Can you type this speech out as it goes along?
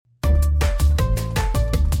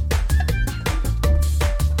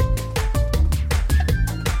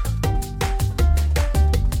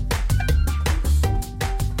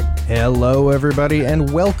Hello, everybody,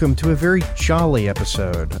 and welcome to a very jolly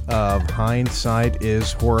episode of Hindsight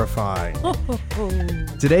is Horrifying.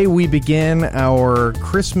 Today we begin our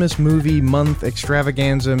Christmas movie month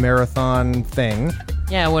extravaganza marathon thing.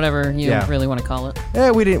 Yeah, whatever you really want to call it. Yeah,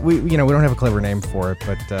 we don't have a clever name for it,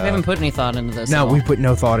 but we haven't put any thought into this. No, we put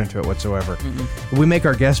no thought into it whatsoever. We make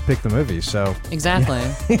our guests pick the movies, so exactly.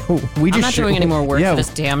 I'm not doing any more work for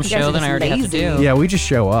this damn show than I already have to do. Yeah, we just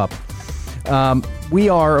show up. We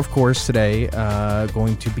are, of course, today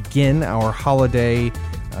going to begin our holiday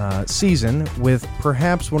season with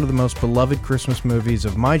perhaps one of the most beloved Christmas movies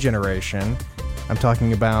of my generation. I'm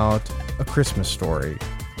talking about A Christmas Story.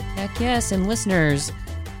 Heck yes, and listeners,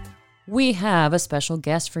 we have a special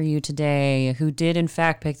guest for you today who did in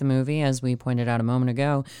fact pick the movie, as we pointed out a moment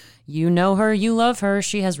ago. You know her, you love her.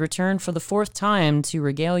 She has returned for the fourth time to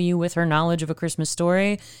regale you with her knowledge of A Christmas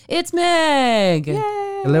Story. It's Meg! Yay!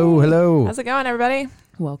 Hello. How's it going, everybody?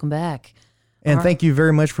 Welcome back. And thank you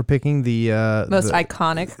very much for picking the most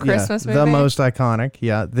iconic Christmas movie. The most iconic.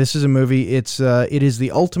 Yeah, this is a movie. It is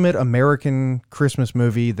the ultimate American Christmas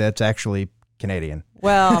movie that's actually Canadian.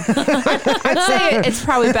 Well, I'd say it's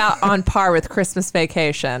probably about on par with Christmas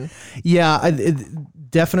Vacation. Yeah,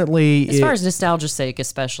 definitely. As far as nostalgia's sake,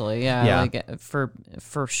 especially, like for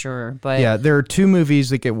sure. But yeah, there are two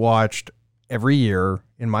movies that get watched every year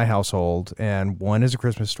in my household, and one is A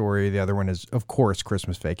Christmas Story. The other one is, of course,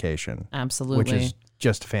 Christmas Vacation. Absolutely. Which is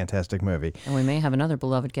just a fantastic movie. And we may have another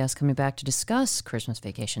beloved guest coming back to discuss Christmas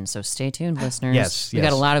Vacation, so stay tuned, listeners. Yes. We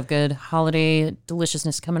got a lot of good holiday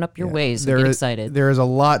deliciousness coming up your way, so get excited. There is a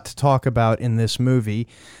lot to talk about in this movie.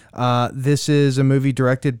 This is a movie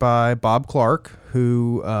directed by Bob Clark,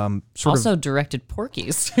 who directed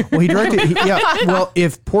Porky's. Well, he directed...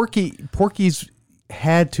 if Porky's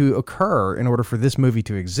had to occur in order for this movie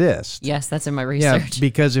to exist. Yes, that's in my research. Yeah,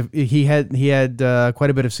 because if he had quite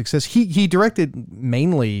a bit of success. He directed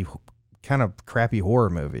mainly kind of crappy horror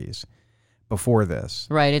movies before this.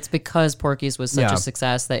 Right, it's because Porky's was such a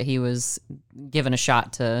success that he was given a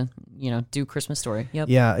shot to, do Christmas Story. Yep.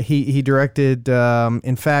 Yeah, he directed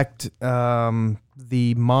in fact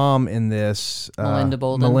the mom in this Melinda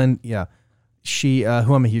Bolden. She,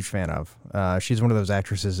 who I'm a huge fan of. She's one of those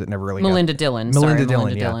actresses that never really Melinda Dillon.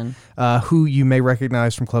 Who you may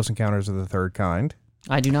recognize from Close Encounters of the Third Kind.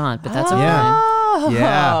 I do not, but that's okay.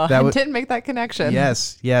 Yeah, I didn't make that connection.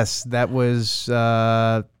 Yes, that was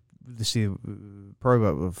probably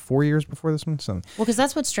about 4 years before this one. So. Well, because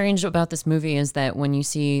that's what's strange about this movie is that when you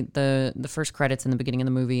see the first credits in the beginning of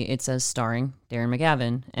the movie, it says starring Darren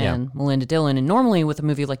McGavin and Melinda Dillon. And normally with a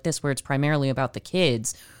movie like this, where it's primarily about the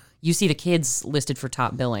kids, you see the kids listed for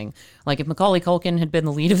top billing. Like if Macaulay Culkin had been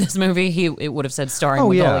the lead of this movie, it would have said starring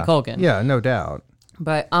Macaulay Culkin. Yeah, no doubt.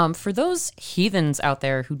 But for those heathens out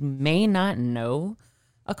there who may not know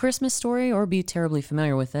A Christmas Story or be terribly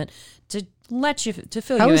familiar with it, to fill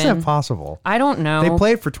you in. How is that possible? I don't know. They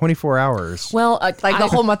play it for 24 hours. Well, the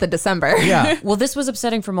whole month of December. Yeah. Well, this was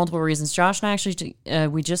upsetting for multiple reasons. Josh and I actually,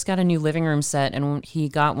 we just got a new living room set, and he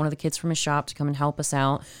got one of the kids from his shop to come and help us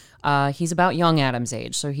out. He's about young Adam's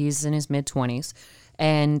age, so he's in his mid-20s.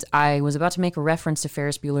 And I was about to make a reference to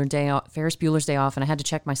Ferris Bueller's Day Off, and I had to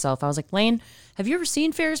check myself. I was like, Lane, have you ever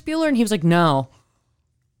seen Ferris Bueller? And he was like, no.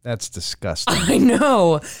 That's disgusting. I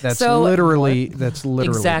know. That's literally exactly.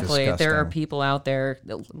 disgusting. There are people out there.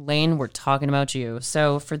 Lane, we're talking about you.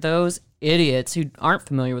 So for those idiots who aren't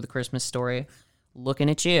familiar with A Christmas Story,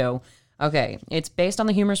 looking at you. Okay, it's based on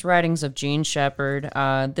the humorous writings of Gene Shepard.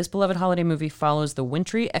 This beloved holiday movie follows the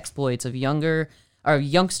wintry exploits of youngster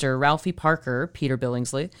Ralphie Parker, Peter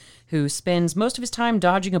Billingsley, who spends most of his time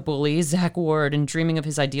dodging a bully, Zach Ward, and dreaming of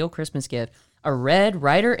his ideal Christmas gift, a Red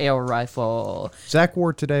Ryder ale rifle. Zach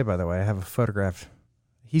Ward today, by the way, I have a photograph.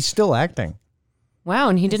 He's still acting. Wow,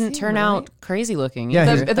 and he didn't turn out crazy looking.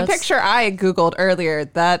 Yeah, the picture I Googled earlier,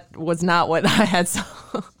 that was not what I had saw.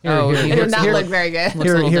 It did not look very good.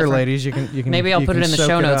 Here, ladies, you can. Maybe I'll put it in the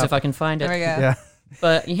show notes if I can find it. There we go. Yeah.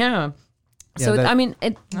 But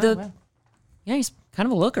he's kind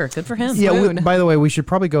of a looker. Good for him. Yeah. By the way, we should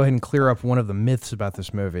probably go ahead and clear up one of the myths about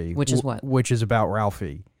this movie. Which is what? Which is about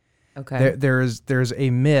Ralphie. Okay. There's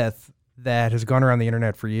a myth that has gone around the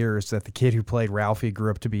internet for years that the kid who played Ralphie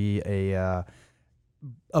grew up to be a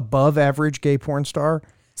above average gay porn star.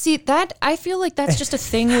 See, that I feel like that's just a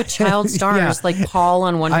thing with child stars, like Paul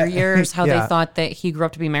on Wonder Years, how they thought that he grew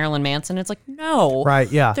up to be Marilyn Manson. It's like, no. Right,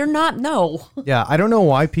 yeah. They're not, no. Yeah, I don't know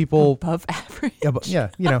why people... Above average. Yeah,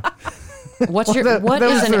 What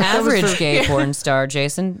is an average gay porn star,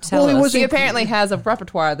 Jason? Tell us. He apparently has a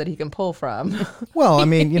repertoire that he can pull from. Well, I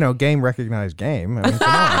mean, game recognized game. I mean, come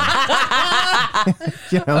on.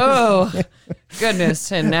 Oh,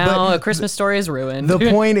 goodness. And now A Christmas Story is ruined. The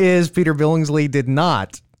point is, Peter Billingsley did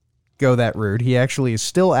not go that route. He actually is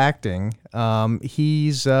still acting.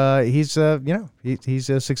 He's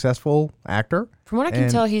a successful actor. From what I can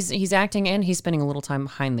tell, he's acting and he's spending a little time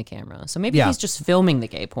behind the camera. So maybe he's just filming the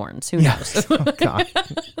gay porns. Who knows? Oh, God.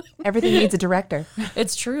 Everything needs a director.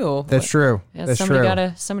 It's true. That's true. Yeah, That's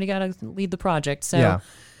somebody gotta lead the project. So, Yeah.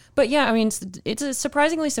 But yeah, I mean, it's a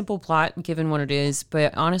surprisingly simple plot given what it is.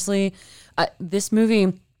 But honestly, this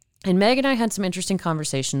movie, and Meg and I had some interesting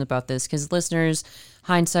conversations about this because listeners,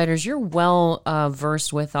 hindsighters, you're well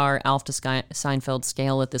versed with our Alf to Seinfeld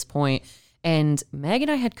scale at this point. And Meg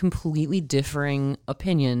and I had completely differing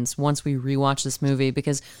opinions once we rewatched this movie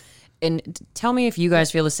because, and tell me if you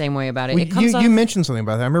guys feel the same way about it. Well, you mentioned something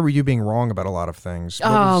about that. I remember you being wrong about a lot of things.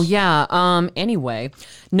 Yeah. Anyway,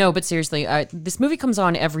 no, but seriously, this movie comes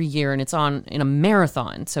on every year and it's on in a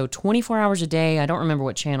marathon. So 24 hours a day. I don't remember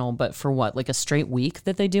what channel, but for what, like a straight week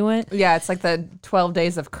that they do it? Yeah, it's like the 12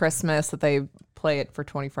 days of Christmas that they play it for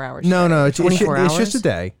 24 hours. No, it's 24 hours? It's just a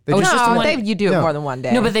day. You do it more than one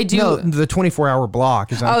day. No, but they do. No, the 24-hour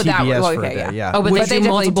block is on TBS for a day. Yeah. Oh, but they do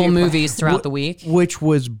multiple movies throughout the week, which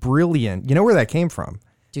was brilliant. You know where that came from?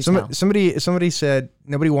 tell. Somebody said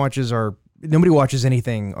nobody watches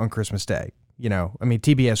anything on Christmas Day. You know, I mean,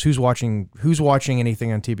 TBS. Who's watching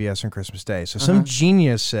anything on TBS on Christmas Day? So some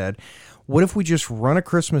genius said, "What if we just run A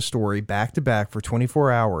Christmas Story back to back for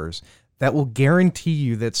 24 hours?" That will guarantee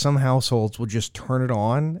you that some households will just turn it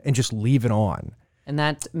on and just leave it on. And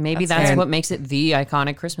that's what makes it the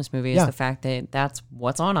iconic Christmas movie is the fact that that's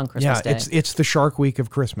what's on Christmas Day. Yeah, it's the Shark Week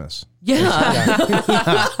of Christmas. Yeah.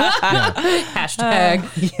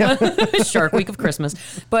 Hashtag Shark Week of Christmas.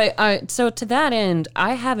 But so to that end,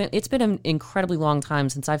 it's been an incredibly long time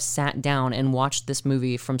since I've sat down and watched this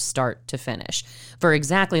movie from start to finish for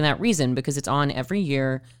exactly that reason, because it's on every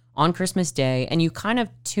year on Christmas Day, and you kind of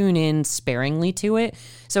tune in sparingly to it.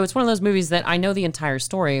 So it's one of those movies that I know the entire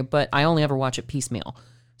story, but I only ever watch it piecemeal.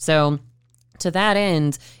 So to that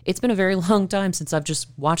end, it's been a very long time since I've just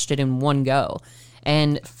watched it in one go.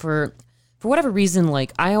 And for whatever reason,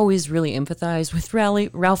 like, I always really empathize with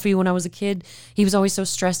Ralphie when I was a kid. He was always so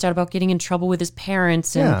stressed out about getting in trouble with his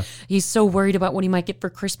parents, and he's so worried about what he might get for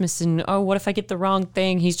Christmas, and what if I get the wrong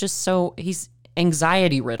thing? He's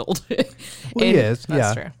anxiety riddled. Well, he is.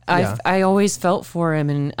 That's true. I always felt for him,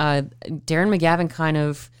 and Darren McGavin kind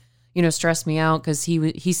of, stressed me out because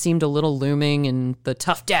he seemed a little looming and the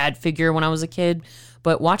tough dad figure when I was a kid.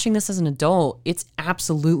 But watching this as an adult, it's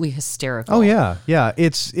absolutely hysterical. Oh yeah.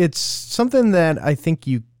 It's something that I think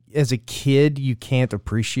as a kid, you can't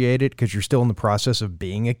appreciate it because you're still in the process of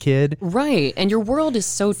being a kid. Right. And your world is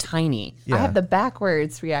so tiny. I have the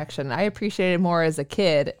backwards reaction. I appreciated it more as a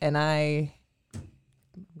kid, and I'm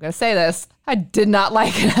going to say this, I did not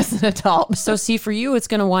like it as an adult. So see, for you, it's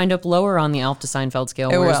going to wind up lower on the Alf to Seinfeld scale.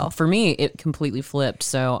 Whereas for me, it completely flipped.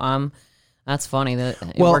 So that's funny that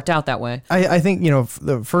it worked out that way. I think,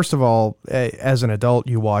 first of all, as an adult,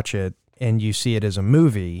 you watch it and you see it as a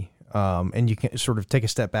movie, and you can sort of take a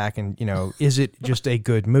step back and, is it just a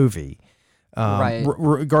good movie? Right.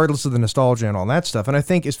 Regardless of the nostalgia and all that stuff. And I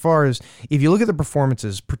think as far as, if you look at the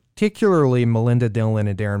performances, particularly Melinda Dillon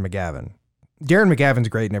and Darren McGavin, Darren McGavin's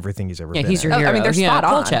great in everything he's ever been he's your hero. I mean, they're spot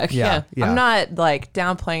on. Check. Yeah. I'm not like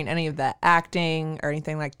downplaying any of the acting or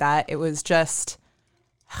anything like that. It was just,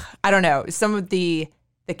 I don't know, some of the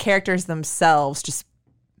characters themselves just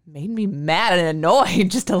made me mad and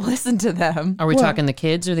annoyed just to listen to them. Are we talking the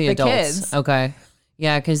kids or the adults? Kids. Okay.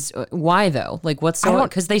 Yeah, because why though? Like, what's so?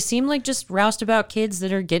 Because they seem like just roustabout kids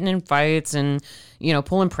that are getting in fights and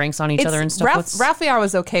pulling pranks on each other and stuff. Ralphie, I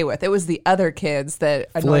was okay with. It was the other kids that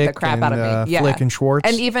annoyed the crap out of me. Yeah, Flick and Schwartz,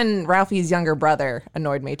 and even Ralphie's younger brother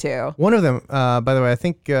annoyed me too. One of them, by the way, I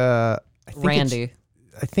think Randy.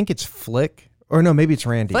 I think it's Flick. Or no, maybe it's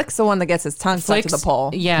Randy. Flick's the one that gets his tongue stuck to the pole.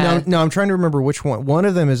 Yeah. No, I'm trying to remember which one. One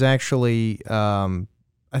of them is actually,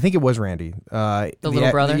 I think it was Randy. The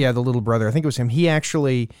little brother? Yeah, the little brother. I think it was him. He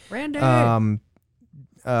actually... Randy!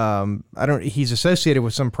 He's associated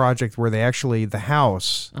with some project where they actually, the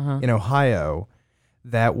house in Ohio,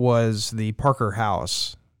 that was the Parker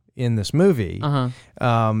house in this movie. Well,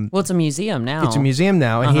 it's a museum now. It's a museum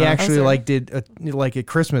now, and he actually did at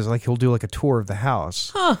Christmas, he'll do a tour of the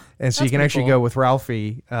house, and so you can actually go with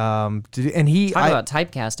Ralphie. And he talk about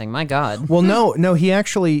typecasting. My God. Well, no, he has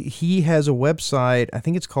a website. I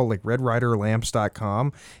think it's called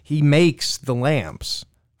redriderlamps.com. He makes the lamps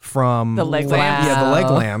from the leg lamps. Yeah, the leg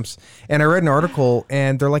lamps. And I read an article,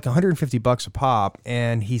 and they're like $150 a pop.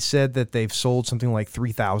 And he said that they've sold something like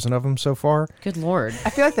 3,000 of them so far. Good Lord. I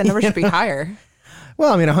feel like the number should be higher.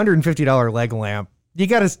 Well, I mean, $150 leg lamp. You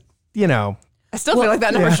got to, I still feel like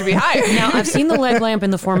that number should be higher. Now, I've seen the leg lamp in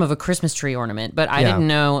the form of a Christmas tree ornament, but I didn't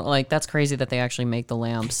know, like, that's crazy that they actually make the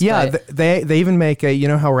lamps. Yeah, but they even make a,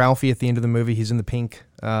 how Ralphie at the end of the movie, he's in the pink.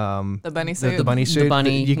 The bunny suit. The bunny suit. The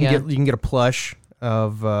bunny, you can get a plush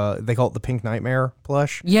of, they call it the Pink Nightmare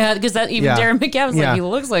plush. yeah, because that even Darren McGavin's Yeah. like, he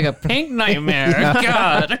looks like a pink nightmare.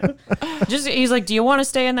 God. He's like, do you want to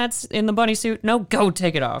stay in the bunny suit? No, go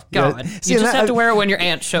take it off. God. See, You just that- have to wear it when your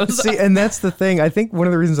aunt shows up. See, and that's the thing. I think one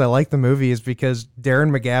of the reasons I like the movie is because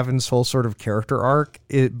Darren McGavin's whole sort of character arc,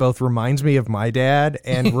 it both reminds me of my dad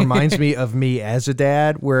and reminds me of me as a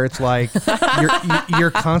dad, where it's like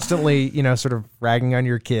you're constantly, sort of ragging on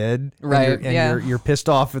your kid, Right, And you're pissed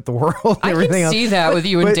off at the world and I everything can else. see that with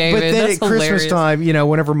you and David. But then That's at Christmas hilarious. time,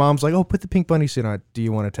 whenever mom's like, "Oh, put the pink bunny suit on," do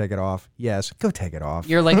you want to take it off? Yes, go take it off.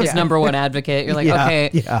 You're like his number one advocate. You're like, Yeah, okay.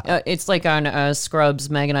 yeah. It's like on Scrubs,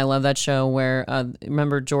 Megan, I love that show where,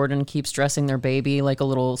 remember Jordan keeps dressing their baby like a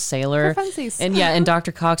little sailor. For funsies. And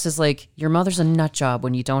Dr. Cox is like, your mother's a nut job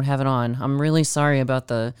when you don't have it on. I'm really sorry about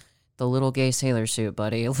the little gay sailor suit,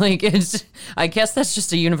 buddy. Like, I guess that's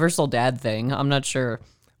just a universal dad thing. I'm not sure.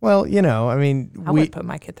 Well, I mean, I would put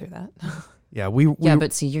my kid through that. we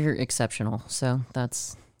But see, you're exceptional. So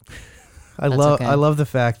that's I okay. love the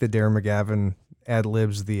fact that Darren McGavin ad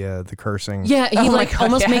libs the cursing. Yeah, he Oh my like God,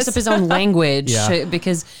 almost makes yes. up his own language Yeah.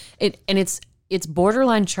 because it's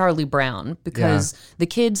borderline Charlie Brown because the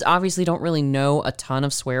kids obviously don't really know a ton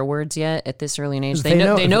of swear words yet at this early an age. They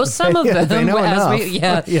know some of them. they know enough.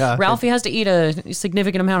 Yeah. Ralphie has to eat a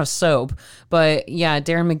significant amount of soap, but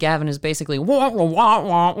Darren McGavin is basically wah wah wah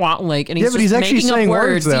wah wah like, and he's Yeah, but just he's actually making up saying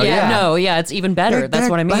words, though, yeah. It's even better. That's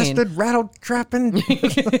what I mean. Bastard rattle trapping.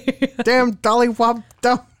 Damn dolly wop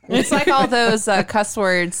dump. It's like all those cuss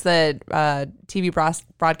words that TV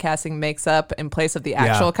broadcasting makes up in place of the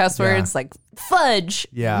actual cuss words, like fudge.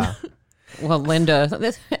 Yeah. Well, Linda,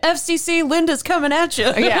 FCC, Linda's coming at you.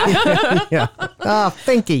 Yeah. Yeah.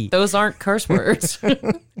 Finky. Those aren't curse words.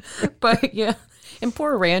 But yeah. And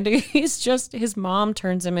poor Randy, his mom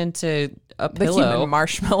turns him into a The pillow. human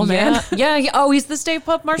marshmallow man. Yeah. Oh, he's the Stay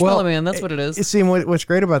Puft Marshmallow Man. That's what it is. See, what's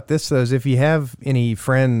great about this, though, is if you have any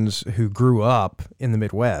friends who grew up in the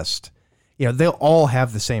Midwest, they'll all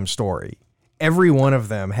have the same story. Every one of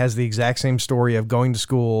them has the exact same story of going to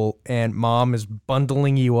school and mom is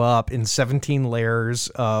bundling you up in 17 layers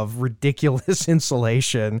of ridiculous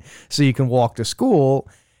insulation so you can walk to school.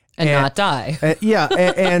 And not die.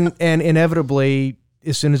 And inevitably,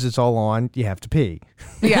 as soon as it's all on, you have to pee.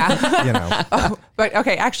 Yeah. Oh, but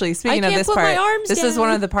okay, actually, speaking I of can't this put my part, arms this is down.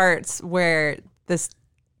 one of the parts where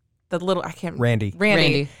Randy.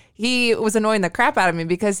 Randy. He was annoying the crap out of me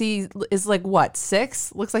because he is like, what,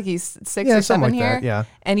 6? Looks like he's 6 Yeah, or something 7 like here. that, yeah.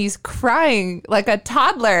 And he's crying like a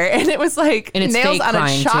toddler. And it was like And it's nails fake on a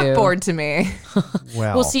crying, too. chalkboard to me.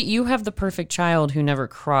 Well, see, you have the perfect child who never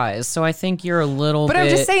cries. So I think you're a little But bit... I'm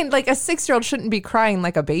just saying, like, a 6-year-old shouldn't be crying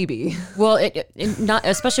like a baby. Well, it not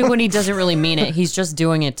especially when he doesn't really mean it. He's just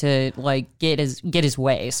doing it to like get his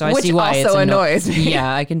way. So I Which see why also it's annoys me.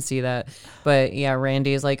 Yeah, I can see that. But yeah,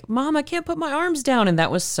 Randy is like, "Mom, I can't put my arms down," and that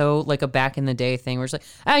was so like a back in the day thing where it's like,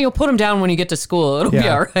 you'll put them down when you get to school. It'll be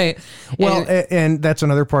Yeah. all right. Well, And- and that's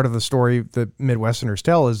another part of the story that Midwesterners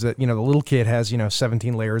tell is that, the little kid has,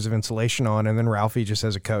 17 layers of insulation on, and then Ralphie just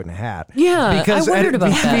has a coat and a hat. Yeah, I wondered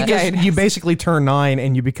about that. Because you basically turn 9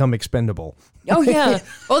 and you become expendable. oh yeah,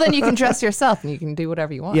 Well, then you can dress yourself and you can do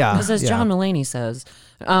whatever you want. Yeah. as John Mulaney says.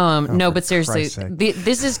 No, but seriously, Christ's sake.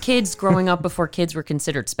 this is kids growing up before kids were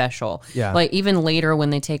considered special. Yeah. Like even later when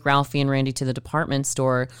they take Ralphie and Randy to the department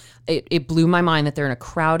store, it blew my mind that they're in a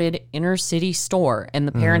crowded inner city store and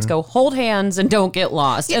the parents go, hold hands and don't get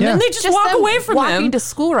lost. And then they just walk them away from walking them. to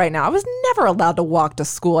school right now. I was never allowed to walk to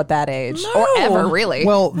school at that age. Or ever, really.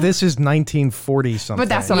 Well, this is 1940 something. But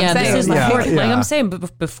that's what I'm Yeah, saying. this is Yeah, before, like yeah. I'm saying,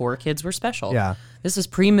 before kids were special. Yeah. This is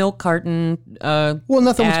pre-milk carton. Well,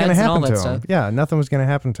 nothing was going to ads and all happen that to him. stuff. Yeah, nothing was going to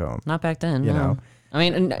happen to him. Not back then. You no. know.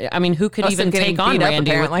 I mean, who could Plus even them getting take on beat up,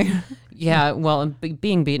 Randy? apparently. Yeah, well,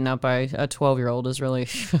 being beaten up by a 12-year-old is really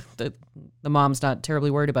the mom's not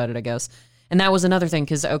terribly worried about it, I guess. And that was another thing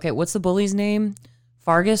because what's the bully's name?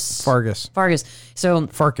 Fargus. Fargus. So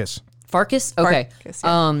Farkas. Farkas. Okay. Farkas,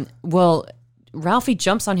 yeah. Well, Ralphie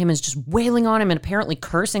jumps on him and is just wailing on him and apparently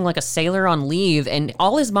cursing like a sailor on leave. And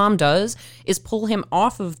all his mom does is pull him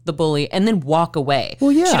off of the bully and then walk away.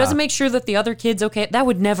 Well, yeah. She doesn't make sure that the other kid's okay. That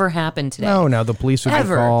would never happen today. No, the police would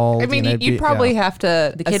Ever. be called. I mean, it'd you'd be- probably yeah. have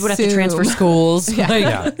to. The kid would have to transfer schools. Like,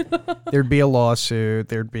 Yeah. There'd be a lawsuit.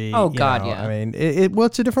 There'd be. Oh, God, you know, yeah. I mean,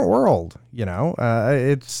 it's a different world.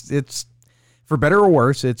 It's. for better or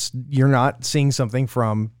worse, you're not seeing something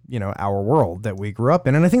from, our world that we grew up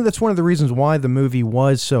in. And I think that's one of the reasons why the movie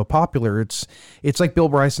was so popular. It's like Bill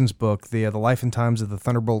Bryson's book, the Life and Times of the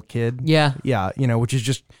Thunderbolt Kid. Yeah. Yeah, which is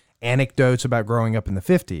just anecdotes about growing up in the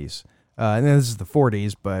 50s. And this is the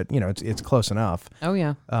 40s, but, it's close enough. Oh,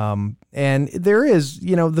 yeah. And there is,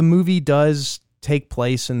 the movie does take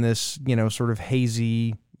place in this, sort of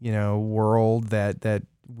hazy, world that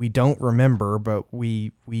we don't remember, but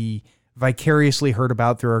we vicariously heard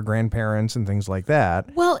about through our grandparents and things like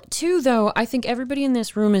that. Well, too, though, I think everybody in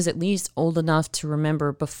this room is at least old enough to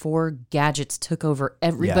remember before gadgets took over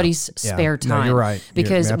everybody's spare time. No, you're right.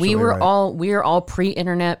 Because You're we were absolutely right. all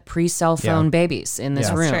pre-internet, pre-cell phone babies in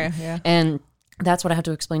this room. That's true, yeah. And that's what I have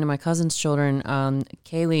to explain to my cousin's children.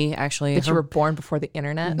 Kaylee, actually... That you were born before the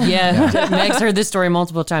internet? Yeah. Meg's heard this story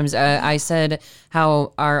multiple times. I said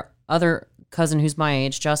how our other cousin who's my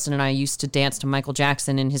age, Justin, and I used to dance to Michael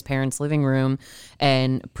Jackson in his parents' living room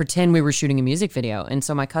and pretend we were shooting a music video. And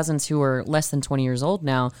so my cousins who are less than 20 years old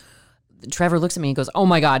now, Trevor looks at me and goes, "Oh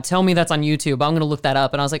my God, tell me that's on YouTube. I'm going to look that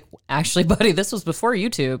up." And I was like, "Actually, buddy, this was before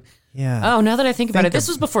YouTube." Yeah. Oh, now that I think about it, this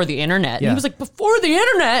was before the internet. And he was like, "Before the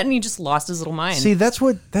internet," and he just lost his little mind. See, that's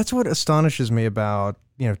what astonishes me about,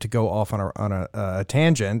 to go off on a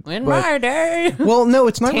tangent. In my day. Well, no,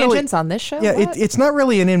 it's not Tangents really on this show? Yeah, it's not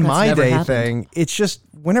really an in my never day happened. thing. It's just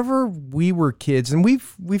whenever we were kids, and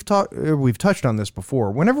we've touched on this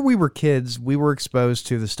before. Whenever we were kids, we were exposed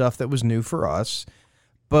to the stuff that was new for us,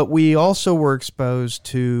 but we also were exposed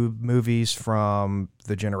to movies from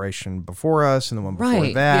the generation before us and the one before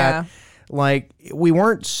Right, that. yeah. Like, we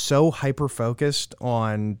weren't so hyper focused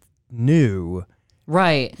on new.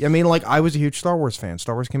 Right. I mean, like, I was a huge Star Wars fan.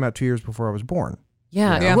 Star Wars came out 2 years before I was born.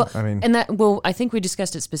 Yeah. Yeah. Well, I mean- I think we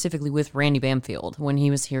discussed it specifically with Randy Bamfield when he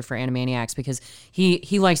was here for Animaniacs, because he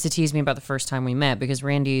likes to tease me about the first time we met, because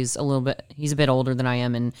Randy's he's a bit older than I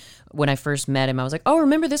am. And when I first met him, I was like, "Oh,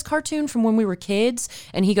 remember this cartoon from when we were kids?"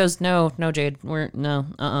 And he goes, No, Jade, I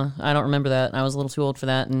don't remember that. I was a little too old for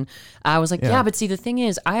that. And I was like, yeah, but see, the thing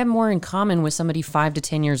is, I have more in common with somebody 5 to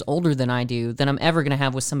 10 years older than I do than I'm ever going to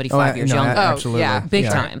have with somebody 5 years younger. Absolutely. yeah. Big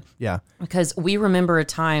time. Yeah. Because we remember a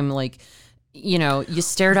time like, you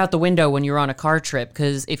stared out the window when you were on a car trip,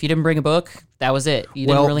 because if you didn't bring a book, that was it. You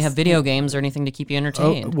didn't really have video games or anything to keep you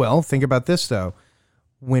entertained. Well, think about this though.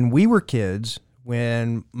 When we were kids,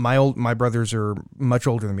 when my brothers are much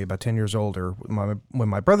older than me, about 10 years older. When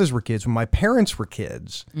my brothers were kids, when my parents were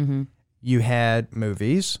kids, you had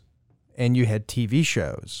movies and you had TV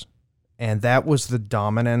shows, and that was the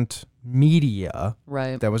dominant media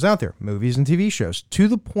Right. that was out there, movies and TV shows, to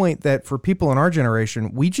the point that for people in our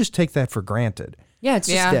generation, we just take that for granted. Yeah, it's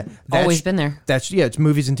just Yeah. always been there. It's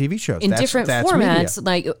movies and TV shows. In different formats, media.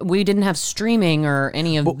 like we didn't have streaming or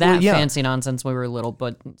any of that fancy nonsense when we were little,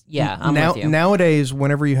 but yeah, I'm with you. Nowadays,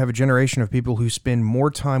 whenever you have a generation of people who spend more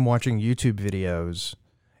time watching YouTube videos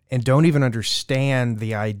and don't even understand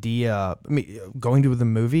the idea, going to the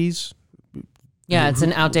movies. Yeah, it's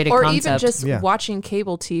an outdated Or concept. even just Yeah. watching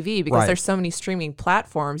cable TV, because Right. there's so many streaming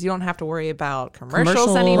platforms. You don't have to worry about commercials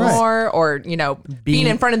Commercials. anymore, or being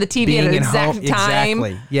in front of the TV at an in exact home. time.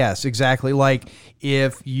 Exactly. Yes, exactly. Like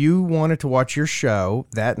if you wanted to watch your show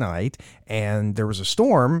that night and there was a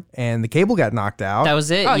storm and the cable got knocked out, that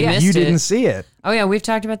was it. Oh, you yeah. missed you it. didn't see it. Oh yeah, we've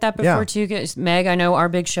talked about that before Yeah. too. 'Cause Meg, I know our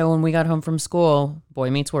big show when we got home from school,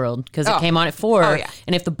 Boy Meets World, because it came on at 4. Oh, yeah.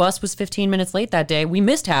 And if the bus was 15 minutes late that day, we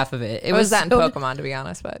missed half of it. It was that in so- Pokemon, to be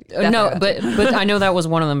honest, but No, but I know that was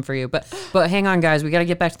one of them for you. But hang on, guys, we got to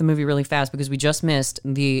get back to the movie really fast, because we just missed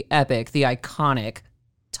the epic, the iconic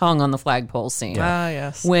tongue on the flagpole scene.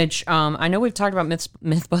 yes. Which I know we've talked about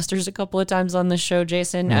Mythbusters a couple of times on this show,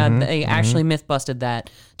 Jason. Mm-hmm, They actually myth-busted that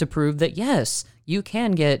to prove that, yes, you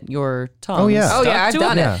can get your tongue. Oh, yeah. stuck Oh, yeah, I've to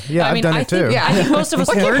done it. it. Yeah, I've done it too. yeah. I think most of us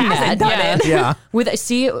What kid learned hasn't that. done it? Yeah.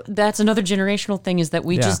 See, that's another generational thing, is that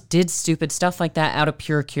we Yeah. just did stupid stuff like that out of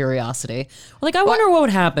pure curiosity. Like, I wonder what would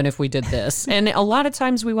happen if we did this. And a lot of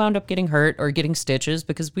times we wound up getting hurt or getting stitches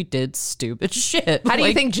because we did stupid shit. How do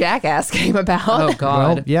you think Jackass came about? Oh,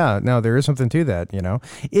 God. Well, yeah, no, there is something to that,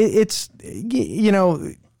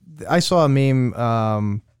 I saw a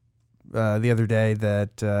meme the other day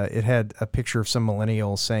that it had a picture of some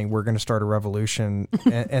millennial saying, "We're going to start a revolution,"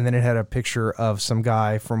 and then it had a picture of some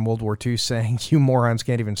guy from World War II saying, "You morons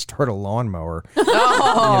can't even start a lawnmower."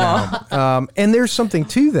 And there's something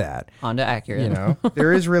to that. Honda accurate.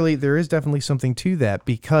 There is definitely something to that,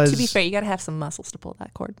 because To be fair, you got to have some muscles to pull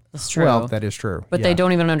that cord. That's true. well, that is true. But yeah. they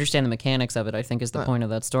don't even understand the mechanics of it, I think, is the point of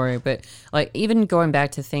that story. But like, even going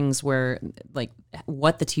back to things where, like,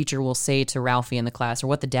 what the teacher will say to Ralphie in the class, or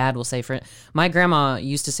what the dad will say say for it. My grandma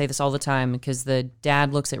used to say this all the time because the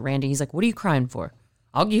dad looks at Randy. He's like, "What are you crying for?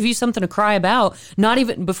 I'll give you something to cry about." Not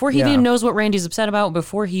even before he even knows what Randy's upset about,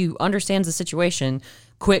 before he understands the situation,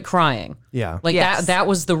 quit crying. Yeah. Like Yes. that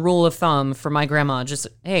was the rule of thumb for my grandma. Just,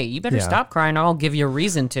 hey, you better stop crying or I'll give you a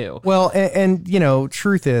reason to. Well, and you know,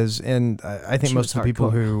 truth is, and I think most of the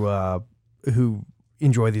people who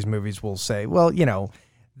enjoy these movies will say, well, you know,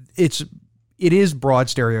 it is broad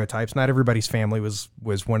stereotypes. Not everybody's family was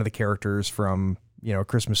one of the characters from, you know, A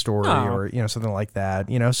Christmas Story or, you know, something like that,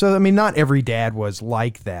 you know. So, I mean, not every dad was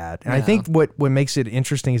like that. And I think what makes it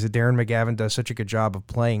interesting is that Darren McGavin does such a good job of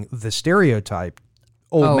playing the stereotype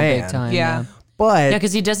old man. Big time. Yeah. But Yeah,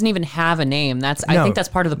 because he doesn't even have a name. I think that's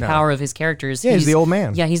part of the power of his characters. Yeah, he's the old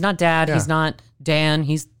man. Yeah, he's not Dad. He's not Dan.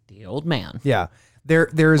 He's the old man. yeah,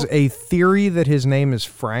 there's a theory that his name is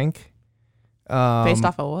Frank. Based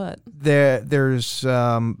off of what? There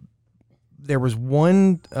was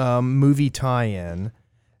one movie tie-in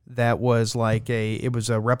that was like it was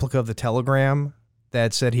a replica of the Telegram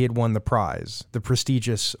that said he had won the prize, the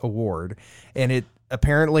prestigious award, and it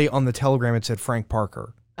apparently on the Telegram it said Frank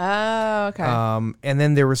Parker. Oh, okay. And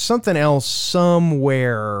then there was something else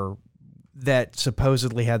somewhere that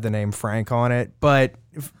supposedly had the name Frank on it, but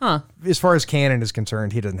as far as canon is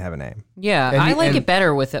concerned, he doesn't have a name. Yeah, I like it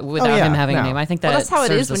better without him having a name. I think Well, that's how it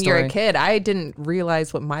serves is the when you're a story. kid. I didn't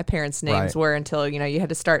realize what my parents' names were until, you know, you had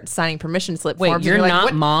to start signing permission slip Wait, forms. you're and not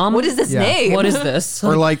like, mom? What is this name? What is this?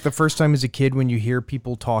 Or like the first time as a kid when you hear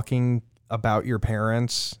people talking about your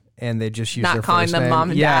parents and they just use Not their calling first them name.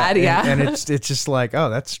 mom and dad, yeah. And it's just like,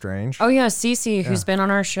 oh, that's strange. Oh yeah, Cece, who's been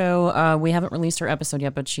on our show. We haven't released her episode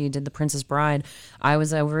yet, but she did The Princess Bride. I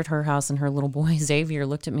was over at her house, and her little boy Xavier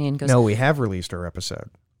looked at me and goes, No, we have released our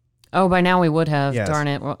episode. "Oh, by now we would have. Yes. Darn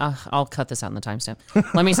it! Well, I'll cut this out in the timestamp.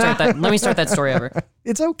 Let me start that. Let me start that story over.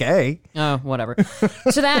 It's okay. Oh, whatever.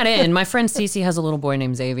 To that end, my friend Cece has a little boy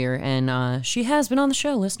named Xavier, and she has been on the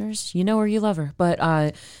show, listeners. You know her, you love her. But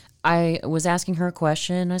I was asking her a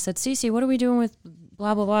question. I said, "Cece, what are we doing with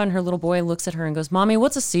blah, blah, blah?" And her little boy looks at her and goes, "Mommy,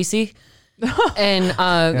 what's a Cece?"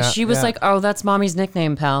 And she was like, "Oh, that's Mommy's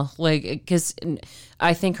nickname, pal." Like, because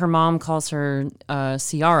I think her mom calls her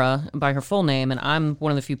Ciara by her full name, and I'm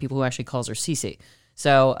one of the few people who actually calls her Cece.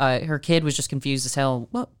 So her kid was just confused as hell.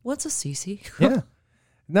 What's a Cece? Yeah.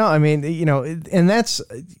 No, I mean, you know, and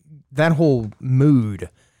that whole mood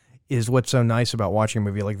is what's so nice about watching a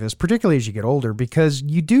movie like this, particularly as you get older, because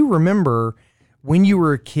you do remember when you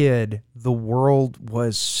were a kid, the world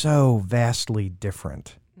was so vastly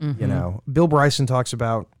different. You know, Bill Bryson talks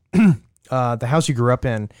about the house he grew up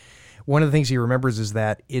in. One of the things he remembers is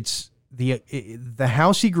that it's the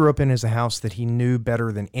house he grew up in is a house that he knew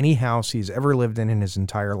better than any house he's ever lived in his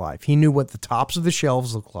entire life. He knew what the tops of the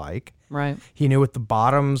shelves looked like. Right. He knew what the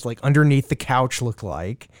bottoms, like underneath the couch, looked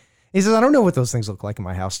like. He says, "I don't know what those things look like in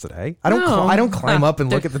my house today. I don't climb up and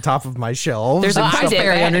look at the top of my shelves." There's a and stuff penny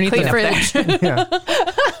like that." underneath the fridge.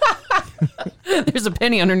 Yeah. There's a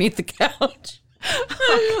penny underneath the couch.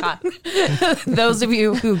 Those of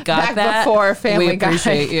you who got Back that, before Family we Guy.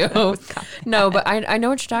 appreciate you. No, but I know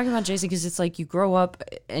what you're talking about, Jason, because it's like you grow up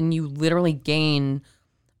and you literally gain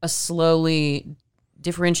a slowly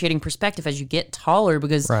differentiating perspective as you get taller,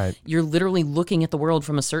 because Right. you're literally looking at the world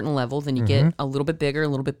from a certain level. Then you get a little bit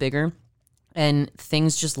bigger. And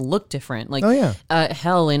things just look different. Like, Oh, yeah.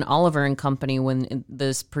 hell, in Oliver and Company, when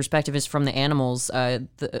this perspective is from the animals,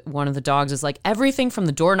 one of the dogs is like, "Everything from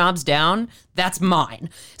the doorknobs down, that's mine."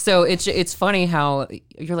 So it's funny how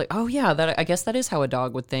you're like, "Oh yeah, that I guess that is how a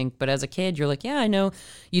dog would think." But as a kid, you're like, "Yeah, I know."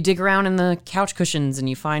 You dig around in the couch cushions and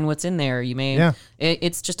you find what's in there. You may, Yeah.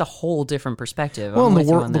 it's just a whole different perspective. Well, I'm and with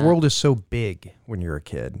you on the that. world is so big when you're a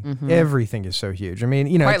kid. Everything is so huge. I mean,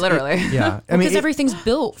 you know, Quite literally. yeah. I mean, because everything's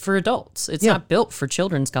built for adults. It's not built for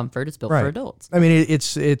children's comfort. It's built for adults. I mean,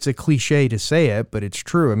 it's a cliche to say it, but it's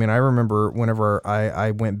true. I mean, I remember whenever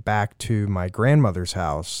I went back to my grandmother's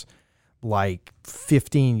house, like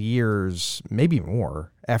 15 years, maybe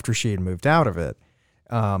more, after she had moved out of it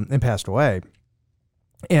and passed away.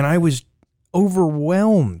 And I was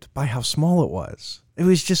overwhelmed by how small it was. It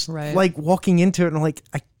was just Right. like walking into it and like,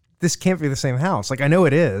 this can't be the same house. Like, I know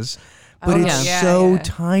it is, but Oh, it's yeah. so Yeah.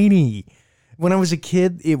 tiny. When I was a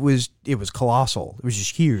kid, it was colossal. It was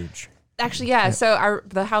just huge. Actually, yeah. So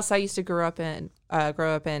the house I used to grow up in,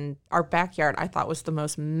 our backyard, I thought was the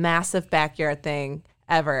most massive backyard thing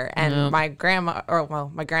ever. And my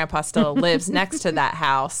grandpa still lives next to that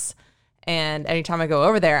house. And anytime I go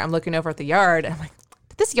over there, I'm looking over at the yard. And I'm like,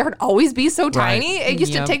 did this yard always be so tiny? It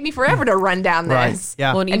used to take me forever to run down this. Right.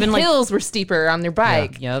 Yeah. Well, And even hills were steeper on their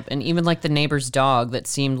bike. Yep, and even like the neighbor's dog that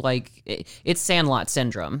seemed like it's Sandlot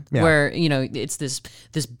syndrome, Yeah. where it's this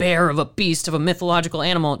bear of a beast of a mythological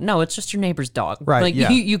animal. No, it's just your neighbor's dog. Right, Like yeah.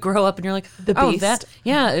 you grow up and you're like, The oh, beast.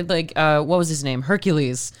 what was his name?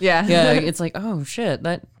 Hercules. Yeah. yeah. It's like, oh shit,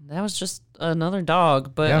 that was just another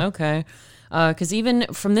dog, but Yeah. okay. Because even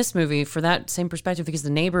from this movie, for that same perspective, because the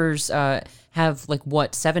neighbors have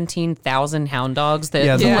 17,000 hound dogs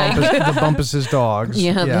that The Bumpus's dogs.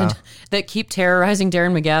 that keep terrorizing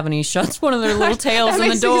Darren McGavin. He shuts one of their little tails That in the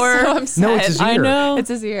makes me door. so upset. No, it's his ear. I know. It's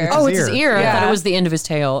his ear. Oh, it's his ear. I thought Yeah. it was the end of his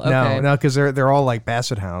tail. Okay. No, because they're all like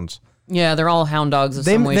basset hounds. Yeah, they're all hound dogs of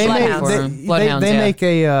some way, they shape, make, or form. Bloodhounds, they yeah. make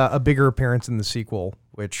a bigger appearance in the sequel,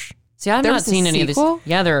 which See, I've There not was a seen any of sequel? these.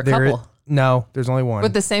 Yeah, there are a couple. No, there's only one.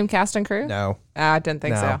 With the same cast and crew? no. I didn't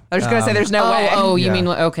think No. so. I was going to say there's no way. Oh, you Yeah. mean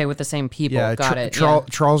okay with the same people? Yeah, Got it.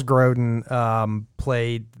 Charles Grodin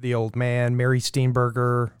played the old man. Mary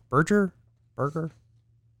Steenburgen, Burger?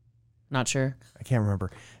 Not sure. I can't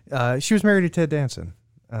remember. She was married to Ted Danson.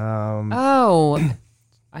 Oh,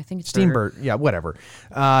 I think it's Berger. Steenburgen, yeah, whatever.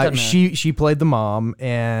 matter. She played the mom,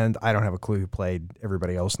 and I don't have a clue who played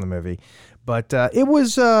everybody else in the movie, but it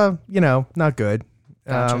was not good.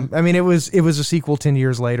 Gotcha. I mean, it was a sequel 10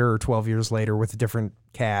 years later or 12 years later with a different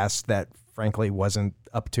cast that frankly wasn't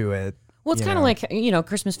up to it. Well, it's kind of like,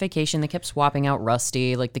 Christmas Vacation. They kept swapping out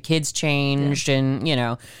Rusty. Like, the kids changed and,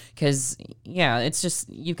 because, it's just,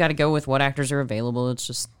 you've got to go with what actors are available. It's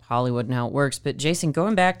just Hollywood and how it works. But, Jason,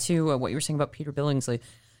 going back to what you were saying about Peter Billingsley,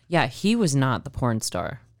 yeah, he was not the porn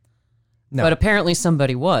star. No. But apparently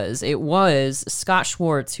somebody was. It was Scott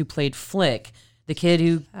Schwartz who played Flick, the kid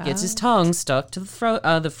who gets his tongue stuck to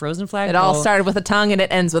the frozen flag. It all started with a tongue and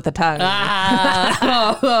it ends with a tongue.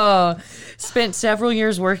 Spent several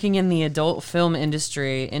years working in the adult film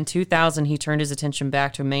industry. In 2000, he turned his attention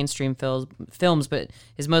back to mainstream films, but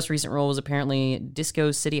his most recent role was apparently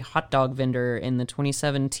Disco City hot dog vendor in the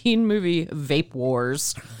 2017 movie Vape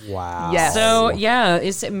Wars. Wow. Yes. So,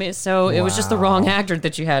 it was just the wrong actor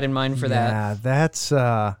that you had in mind for that.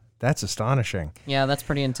 Yeah, that's astonishing. Yeah, that's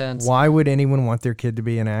pretty intense. Why would anyone want their kid to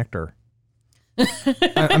be an actor?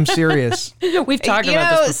 I'm serious. We've talked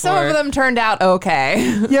about this before. Some of them turned out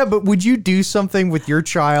okay. Yeah, but would you do something with your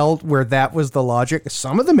child where that was the logic?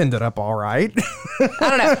 Some of them ended up all right. I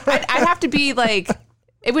don't know. I'd have to be like,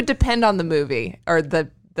 it would depend on the movie or the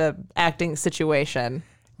acting situation.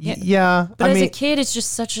 Yeah. But I as mean, a kid, it's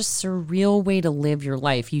just such a surreal way to live your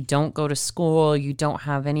life. You don't go to school. You don't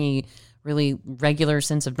have any really regular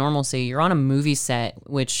sense of normalcy. You're on a movie set,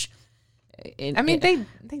 which... they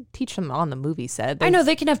teach them on the movie set. I know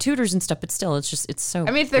they can have tutors and stuff, but still, it's so.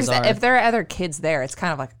 I mean, if there are other kids there, it's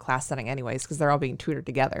kind of like a class setting, anyways, because they're all being tutored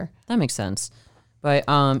together. That makes sense. But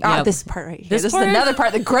This part right here. This This part? is another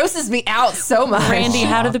part that grosses me out so much. Randy,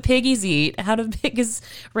 how do the piggies eat? How do the piggies?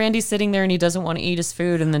 Randy's sitting there and he doesn't want to eat his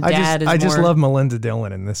food, and the dad I just more... love Melinda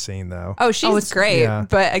Dillon in this scene, though. Oh, she's great. Yeah.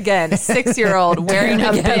 But again, 6-year-old wearing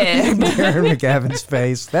a wig. Darren McGavin's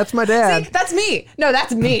face. That's my dad. See, that's me. No,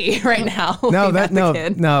 that's me right now. No, not the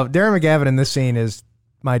kid. Darren McGavin in this scene is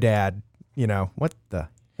my dad. What the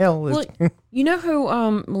hell is? Well, you know who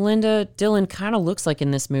Melinda Dillon kind of looks like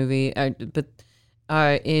in this movie,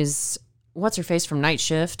 is what's her face from Night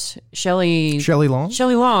Shift? Shelley Long?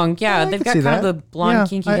 Shelley Long, yeah. I They've could got see kind of that. the blonde, Yeah,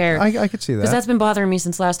 kinky hair. I could see that. Because that's been bothering me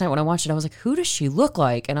since last night when I watched it. I was like, who does she look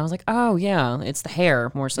like? And I was like, oh, yeah, it's the hair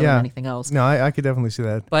more so than anything else. No, I could definitely see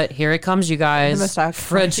that. But here it comes, you guys.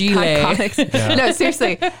 Fragile. No,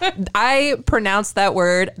 seriously. I pronounce that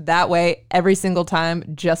word that way every single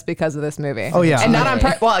time just because of this movie. Oh, yeah. And not on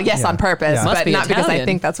purpose. Well, yes, on purpose, Yeah. Must but be not because I Italian.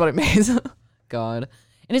 think that's what it means. God.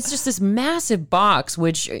 And it's just this massive box,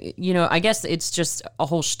 which, I guess it's just a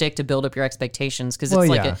whole shtick to build up your expectations because it's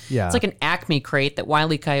it's like an Acme crate that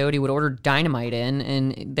Wile E. Coyote would order dynamite in,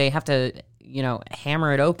 and they have to,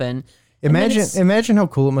 hammer it open. Imagine how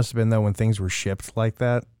cool it must have been though when things were shipped like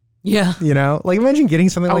that. Yeah. Imagine getting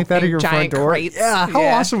something like that at big your front giant door. crates. Yeah, how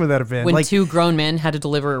Yeah. awesome would that have been? When two grown men had to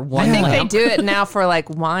deliver one I think lamp. they do it now for like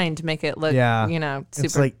wine to make it look, super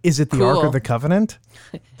it's like, is it the Ark cool. of the Covenant?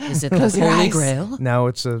 Is it the Close your Holy eyes. Grail? No,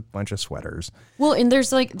 it's a bunch of sweaters. Well, and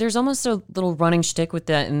there's almost a little running shtick with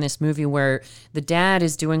that in this movie where the dad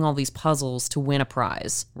is doing all these puzzles to win a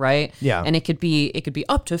prize, right? Yeah. And it could be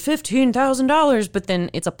up to $15,000, but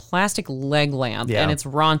then it's a plastic leg lamp Yeah. and it's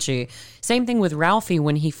raunchy. Same thing with Ralphie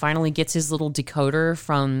when he finally gets his little decoder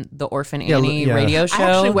from the Orphan Annie yeah. radio show. I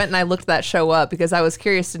actually went and I looked that show up because I was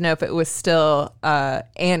curious to know if it was still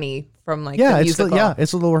Annie from like Yeah, the it's musical.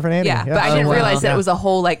 it's Little Orphan Annie. Yeah, but I didn't wow. realize that it was a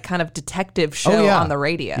whole like kind of detective show on the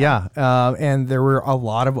radio. Yeah, and there were a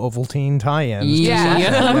lot of Ovaltine tie-ins.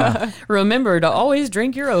 Yeah. Remember to always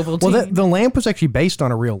drink your Ovaltine. Well, the lamp was actually based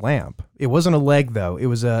on a real lamp. It wasn't a leg though. It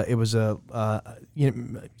was a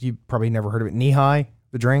you probably never heard of it. Knee-High,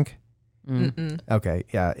 the drink. Okay,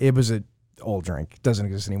 yeah, it was a old drink. It doesn't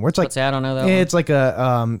exist anymore. It's like What's that? I don't know that. it's like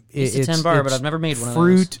a It's a 10 bar, but I've never made one of those.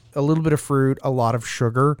 Fruit, a little bit of fruit, a lot of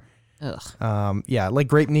sugar. Ugh. Yeah, like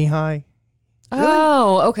grape Knee-High.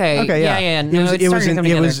 Oh, okay. Okay, yeah. No, it's starting to come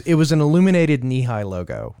together. It was an illuminated Knee-High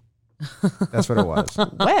logo. That's what it was.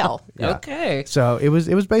 Well, Yeah. Okay. So it was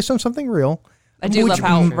based on something real. I do love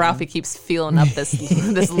how Ralphie keeps feeling up this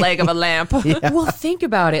this leg of a lamp. Well, think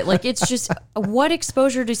about it. Like, it's just, what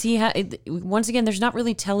exposure does he have? Once again, there's not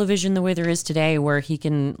really television the way there is today where he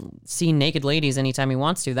can see naked ladies anytime he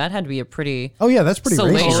wants to. That had to be a pretty Oh yeah, that's pretty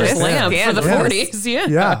salacious racist. lamp for the Scandalous. 40s. Yeah.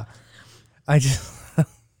 Yeah. I just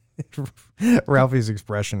Ralphie's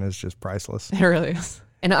expression is just priceless. It really is.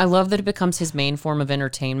 And I love that it becomes his main form of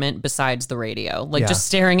entertainment besides the radio. Like, Yeah. just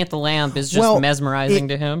staring at the lamp is just mesmerizing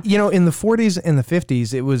to him. You know, in the 40s and the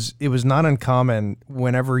 50s, it was not uncommon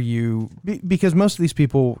whenever because most of these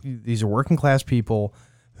people, these are working class people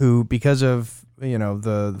who, because of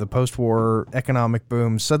the post-war economic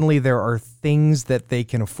boom, suddenly there are things that they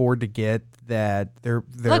can afford to get that they're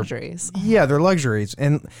Luxuries. Yeah, they're luxuries.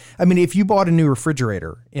 And I mean, if you bought a new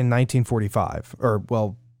refrigerator in 1945, or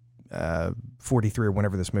 43 or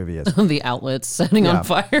whenever this movie is. The outlets setting on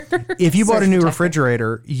fire. If you bought a new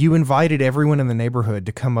refrigerator, you invited everyone in the neighborhood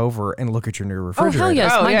to come over and look at your new Oh, refrigerator. hell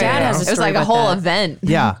yes. My dad has a It was story like a about whole that. event.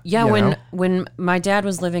 Yeah. Yeah, you know? when my dad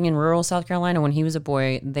was living in rural South Carolina when he was a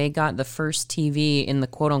boy, they got the first TV in the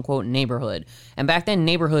quote unquote neighborhood. And back then,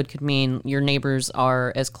 neighborhood could mean your neighbors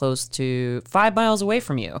are as close to 5 miles away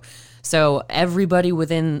from you. So everybody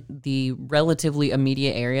within the relatively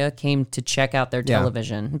immediate area came to check out their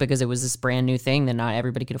television because it was this brand new thing that not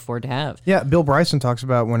everybody could afford to have. Yeah, Bill Bryson talks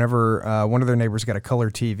about whenever one of their neighbors got a color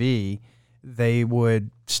TV, they would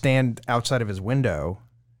stand outside of his window.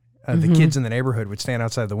 The kids in the neighborhood would stand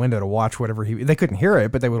outside the window to watch whatever they couldn't hear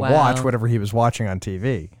it, but they would watch whatever he was watching on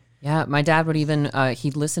TV. Yeah, my dad would even,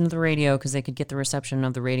 he'd listen to the radio because they could get the reception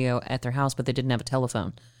of the radio at their house, but they didn't have a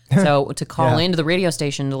telephone. So to call into the radio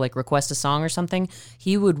station to like request a song or something,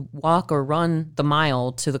 he would walk or run the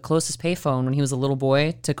mile to the closest payphone when he was a little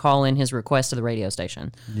boy to call in his request to the radio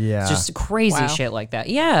station. Yeah. It's just crazy shit like that.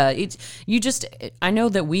 Yeah, I know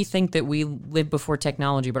that we think that we lived before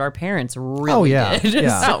technology, but our parents really did.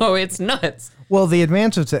 Yeah. So it's nuts. Well, the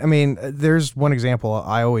advance of there's one example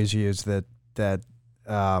I always use that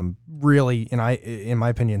really, in my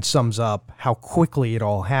opinion, sums up how quickly it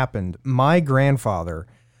all happened. My grandfather,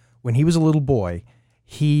 when he was a little boy,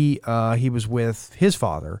 he was with his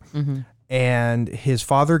father, and his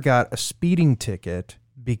father got a speeding ticket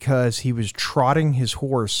because he was trotting his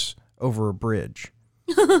horse over a bridge.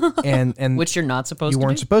 and Which you're not supposed to You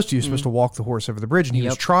weren't do. supposed to. You're supposed to walk the horse over the bridge, and he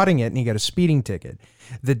was trotting it, and he got a speeding ticket.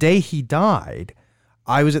 The day he died,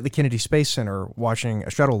 I was at the Kennedy Space Center watching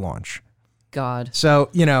a shuttle launch. God.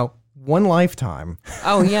 So, one lifetime.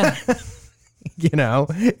 Oh, yeah.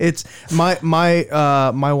 It's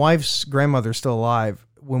my wife's grandmother's still alive.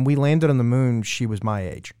 When we landed on the moon, she was my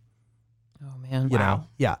age. Oh, man. You know?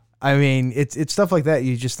 Yeah. I mean, it's stuff like that.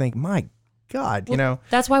 You just think, my God,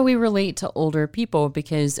 That's why we relate to older people,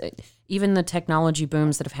 because even the technology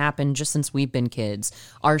booms that have happened just since we've been kids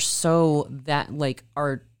are so that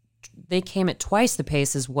they came at twice the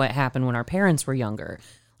pace as what happened when our parents were younger.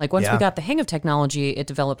 Like once we got the hang of technology, it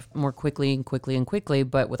developed more quickly and quickly and quickly.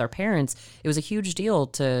 But with our parents, it was a huge deal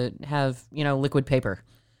to have, liquid paper.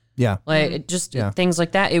 Yeah. Like it just things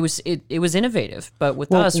like that. It was innovative. But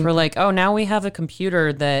with us, we're like, oh, now we have a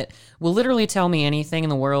computer that will literally tell me anything in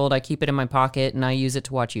the world. I keep it in my pocket and I use it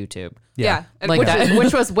to watch YouTube. Yeah. Like which, that.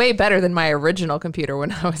 which was way better than my original computer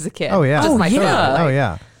when I was a kid. Oh, yeah. Just my phone. Oh,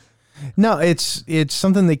 yeah. No, it's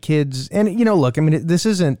something that kids, and look, I mean, this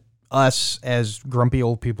isn't us as grumpy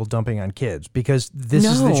old people dumping on kids, because this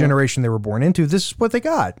is the generation they were born into. This is what they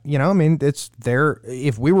got. I mean, it's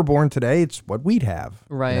if we were born today, it's what we'd have.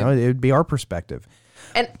 Right. It would be our perspective.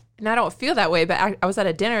 And I don't feel that way, but I was at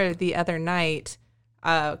a dinner the other night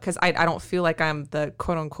because I don't feel like I'm the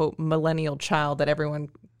quote unquote millennial child that everyone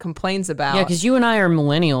complains about. Yeah, because you and I are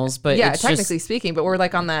millennials, but yeah, it's technically just, speaking, but we're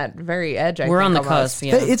like on that very edge. we're on the cusp.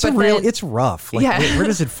 Yeah. It's But it's rough. Like, where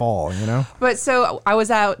does it fall? But so I was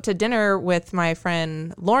out to dinner with my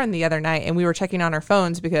friend Lauren the other night, and we were checking on our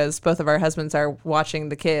phones because both of our husbands are watching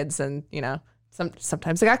the kids, and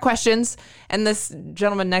sometimes they got questions. And this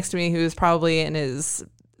gentleman next to me, who's probably in his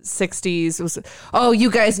 60s was, oh, you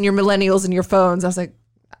guys and your millennials and your phones. I was like,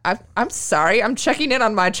 I'm sorry, I'm checking in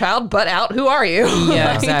on my child, but out, who are you?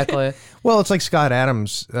 Yeah, exactly. Well, it's like Scott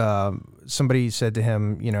Adams. Somebody said to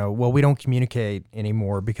him, well, we don't communicate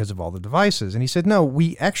anymore because of all the devices. And he said, no,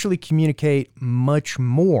 we actually communicate much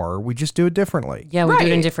more. We just do it differently. Yeah, we do it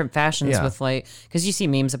in Right. different fashions Yeah. with because you see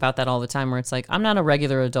memes about that all the time where it's like, I'm not a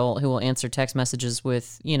regular adult who will answer text messages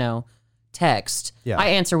with, text. Yeah. I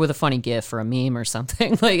answer with a funny GIF or a meme or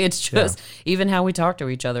something. Like it's just even how we talk to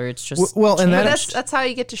each other. It's just Well, and But that's that's how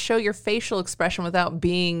you get to show your facial expression without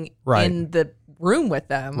being Right. in the room with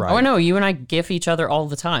them. Right. Oh no, you and I GIF each other all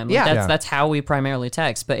the time. Like, Yeah. that's how we primarily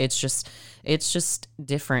text. But it's just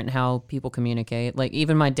different how people communicate. Like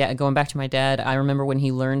even my dad, going back to my dad, I remember when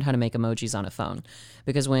he learned how to make emojis on a phone,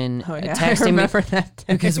 because when Oh, yeah. I texting remember that.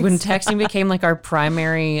 because when texting became like our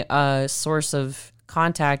primary source of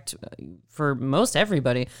contact for most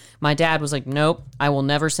everybody, my dad was like, nope, I will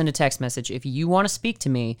never send a text message. If you want to speak to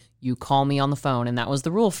me, you call me on the phone. And that was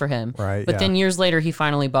the rule for him. Right, But yeah. then years later, he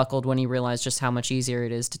finally buckled when he realized just how much easier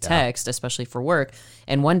it is to text, especially for work.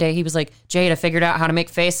 And one day he was like, Jade, I figured out how to make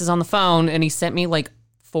faces on the phone. And he sent me like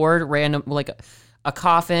 4 random, like a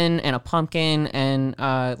coffin and a pumpkin and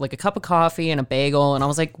like a cup of coffee and a bagel. And I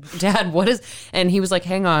was like, Dad, what is, and he was like,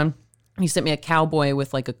 hang on. He sent me a cowboy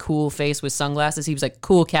with like a cool face with sunglasses. He was like,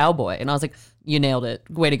 cool cowboy. And I was like, you nailed it.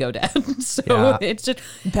 Way to go, Dad. So Yeah. it's just,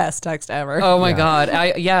 Best text ever. oh my God.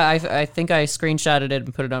 I think I screenshotted it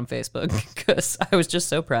and put it on Facebook because I was just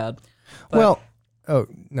so proud. well. Oh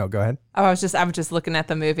no, go ahead. I was just looking at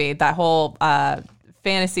the movie. That whole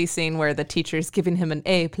fantasy scene where the teacher's giving him an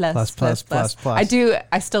A plus. I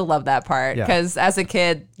still love that part Yeah. because as a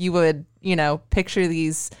kid you would picture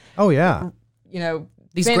these Oh yeah.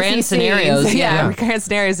 These fancy grand scenes. scenarios. yeah, grand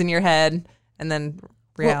scenarios in your head, and then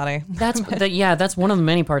reality. That's one of the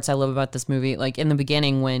many parts I love about this movie. Like in the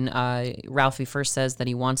beginning when Ralphie first says that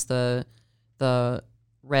he wants the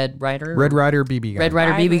Red Rider BB gun. Red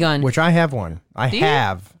Rider BB gun. Which I have one. I you?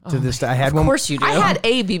 have to this day. I had Of one. course you do. I had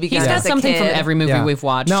a BB gun. He's got as a something from kid. every movie Yeah. we've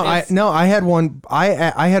watched. No, It's- I had one.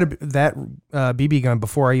 I had that BB gun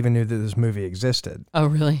before I even knew that this movie existed. Oh,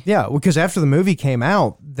 really? Yeah, because after the movie came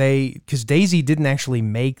out, because Daisy didn't actually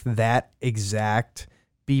make that exact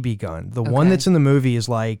BB gun. The one Okay. that's in the movie is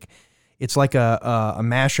like, it's like a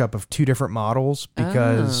mashup of 2 different models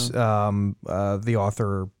because the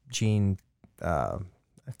author Gene,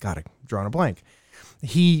 God, I'm drawing a blank.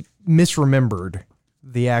 He misremembered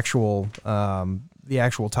the actual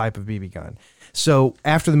type of BB gun. So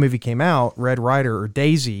after the movie came out, Red Ryder or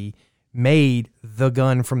Daisy made the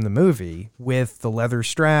gun from the movie with the leather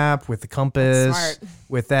strap, with the compass, Smart.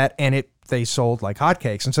 with that, and they sold like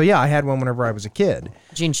hotcakes. And so yeah, I had one whenever I was a kid.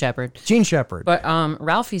 Gene Shepard. Gene Shepard, But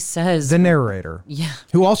Ralphie says, the narrator, yeah,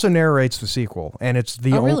 who also narrates the sequel, and it's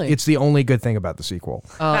the really? it's the only good thing about the sequel.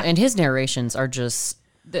 and his narrations are just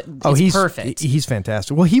He's perfect. He's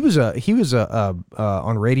fantastic. Well, he was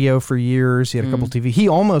on radio for years. He had a couple TV. He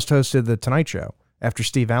almost hosted the Tonight Show after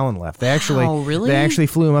Steve Allen left. They actually really? they actually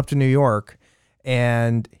flew him up to New York,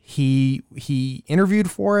 and he interviewed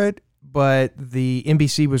for it. But the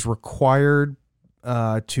NBC was required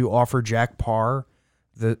to offer Jack Parr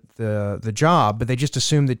the job, but they just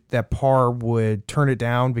assumed that Parr would turn it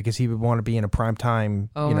down because he would want to be in a primetime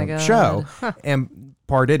my God. show, and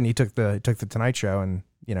Parr didn't. He took the Tonight Show, and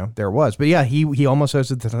there it was. But yeah, he almost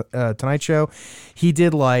hosted the Tonight Show. He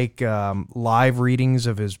did like live readings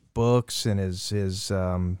of his books and his He's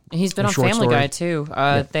been on short Family Guy stories.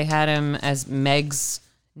 too. They had him as Meg's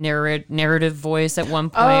narrative voice at one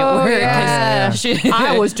point. Oh, where- yeah. 'cause she-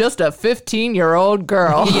 I was just a 15-year-old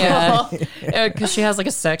girl. yeah, because she has like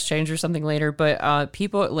a sex change or something later. But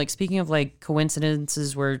people, like, speaking of like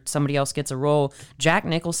coincidences where somebody else gets a role, Jack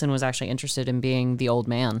Nicholson was actually interested in being the old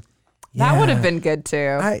man. That would have been good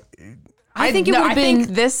too. I think it would have I been.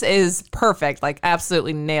 think this is perfect. Like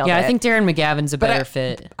absolutely nailed it. Yeah, I think Darren McGavin's a better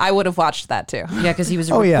fit. I would have watched that too. Yeah, because he was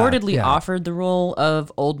Oh, yeah, reportedly yeah. offered the role of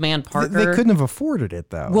Old Man Parker. They couldn't have afforded it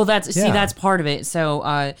though. Well, that's Yeah. that's part of it.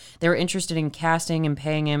 So they were interested in casting and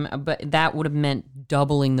paying him, but that would have meant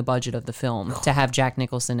doubling the budget of the film to have Jack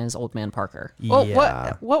Nicholson as Old Man Parker. Well,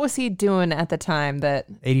 yeah. what was he doing at the time? That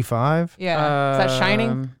 85. is that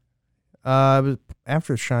Shining? It was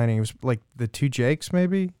after Shining. It was like the 2 Jakes,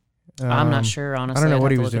 maybe. I'm not sure, honestly. I don't know I'd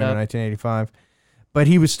what have he to was look doing it in up. 1985, but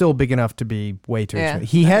he was still big enough to be way too Yeah.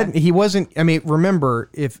 expensive. He wasn't. I mean, remember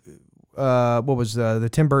if what was the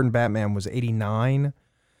Tim Burton Batman was 89,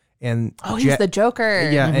 and Oh, he's the Joker.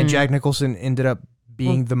 yeah, and Jack Nicholson ended up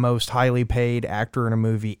being the most highly paid actor in a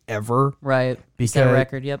movie ever. Right. He set a Because-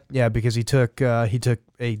 record, yep. Yeah, because he took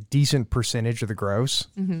a decent percentage of the gross.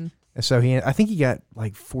 And so I think he got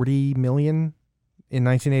like $40 million in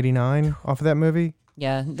 1989 off of that movie.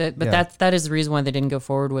 Yeah, that is the reason why they didn't go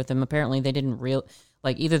forward with him. Apparently, they didn't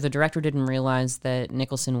either the director didn't realize that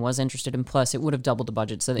Nicholson was interested in. Plus, it would have doubled the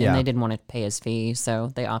budget, and they didn't want to pay his fee,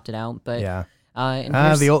 so they opted out. But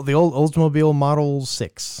the old Oldsmobile Model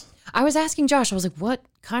 6. I was asking Josh, I was like, what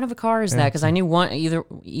kind of a car is that? Because I knew either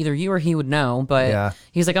you or he would know, but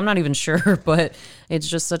he's like, I'm not even sure, but it's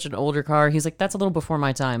just such an older car. He's like, that's a little bore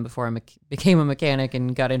my time before I became a mechanic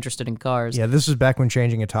and got interested in cars. Yeah, this was back when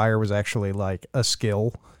changing a tire was actually like a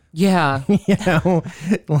skill. Yeah.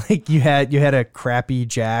 Like you had a crappy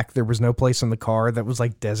jack. There was no place in the car that was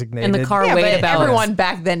like designated. And the car weighed but about... everyone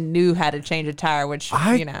back then knew how to change a tire, which,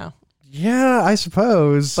 Yeah, I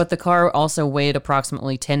suppose. But the car also weighed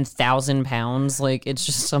approximately 10,000 pounds. Like, it's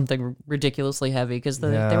just something ridiculously heavy because they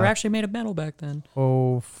were actually made of metal back then.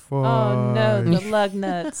 Oh, fuck. Oh, no, the lug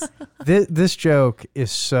nuts. This joke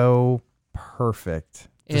is so perfect.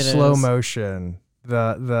 The slow motion,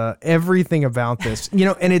 the everything about this.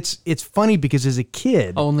 And it's funny because as a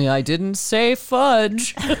kid... Only I didn't say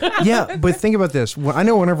fudge. Yeah, but think about this. I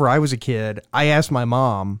know whenever I was a kid, I asked my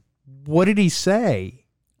mom, what did he say?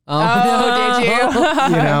 Oh, did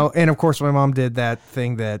you? And of course my mom did that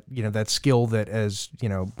thing that, that skill that as,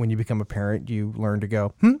 when you become a parent, you learn to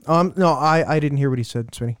go, no, I didn't hear what he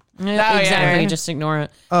said, sweetie. Yeah, exactly. Just ignore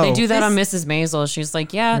it. They do that on Mrs. Maisel. She's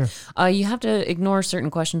like, you have to ignore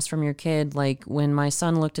certain questions from your kid. Like when my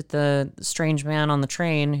son looked at the strange man on the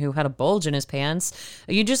train who had a bulge in his pants,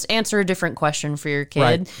 you just answer a different question for your kid.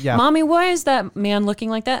 Right. Yeah. Mommy, why is that man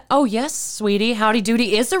looking like that? Oh, yes, sweetie. Howdy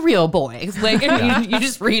Doody is a real boy. Like you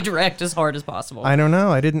just redirect as hard as possible. I don't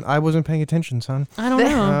know. I wasn't paying attention, son. I don't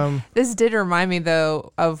know. This did remind me,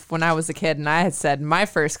 though, of when I was a kid and I had said my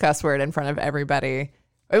first cuss word in front of everybody.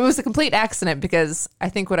 It was a complete accident because I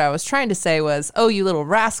think what I was trying to say was, oh, you little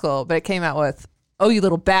rascal, but it came out with, oh, you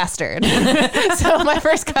little bastard. So my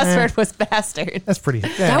first cuss word was bastard. That's pretty...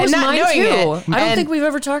 That was mine too. I don't think we've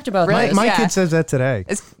ever talked about that. My kid says that today.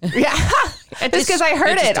 It's because I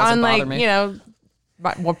heard it on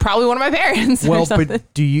probably one of my parents. Well,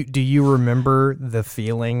 but do you remember the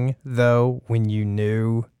feeling, though, when you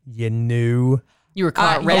knew you knew... You were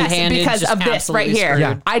caught red-handed because of this right here.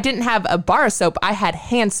 Yeah. I didn't have a bar of soap. I had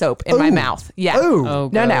hand soap in my mouth. Yeah. Ooh. Oh,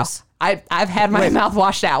 no. gross. I've had my mouth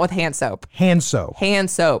washed out with hand soap. Hand soap. Hand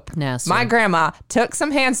soap. Nasty. My grandma took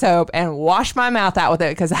some hand soap and washed my mouth out with it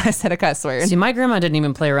because I said a cuss word. See, my grandma didn't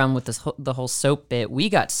even play around with the whole soap bit. We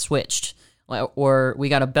got switched, or we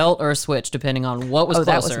got a belt or a switch, depending on what was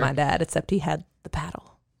closer. That was my dad, except he had the paddle.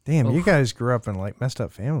 Damn, you guys grew up in like messed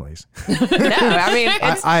up families. No, I mean,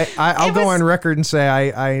 I'll go on record and say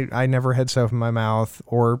I never had soap in my mouth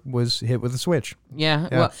or was hit with a switch. Yeah,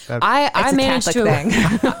 well, I managed to thing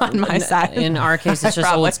on my side. In our case, it's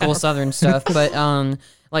just old school Southern stuff. But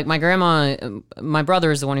like my grandma, my brother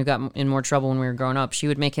is the one who got in more trouble when we were growing up. She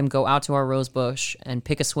would make him go out to our rose bush and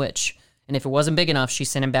pick a switch, and if it wasn't big enough, she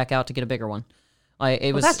sent him back out to get a bigger one.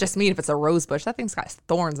 That's just mean if it's a rose bush. That thing's got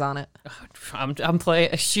thorns on it. I'm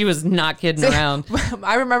playing. She was not kidding around.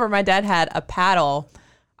 I remember my dad had a paddle,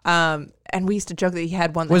 and we used to joke that he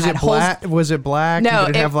had one that was had it black? Was it black? No,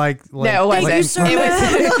 did it have like no, it wasn't.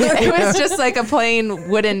 It was just like a plain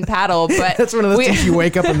wooden paddle. But that's one of those things you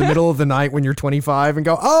wake up in the middle of the night when you're 25 and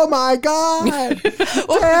go, "Oh my god,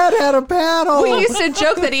 Dad had a paddle." We used to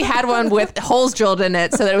joke that he had one with holes drilled in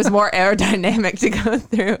it so that it was more aerodynamic to go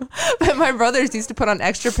through. But my brothers used to put on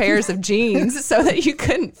extra pairs of jeans so that you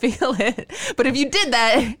couldn't feel it. But if you did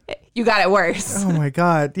that, you got it worse. Oh my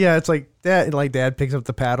god, yeah, it's like that. Like Dad picks up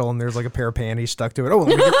the paddle and there's like a pair of panties stuck to it. Oh,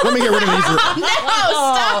 let me get rid of these. No,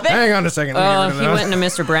 stop it. Hang on a second. He went in a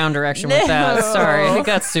Mr. Brown direction with that. Sorry, it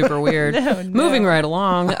got super weird. Moving right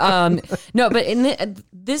along. No, but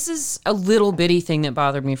this is a little bitty thing that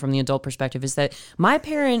bothered me from the adult perspective is that my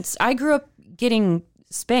parents, I grew up getting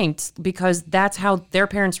spanked because that's how their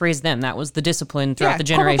parents raised them. That was the discipline throughout the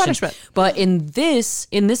generation. But in this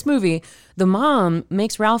movie, the mom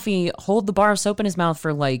makes Ralphie hold the bar of soap in his mouth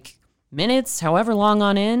for like minutes, however long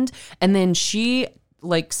on end, and then she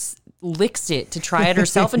like licks it to try it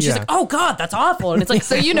herself, and she's like, "Oh God, that's awful!" And it's like,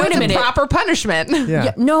 so you know, it's a proper punishment.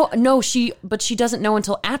 Yeah. No, she doesn't know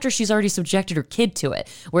until after she's already subjected her kid to it.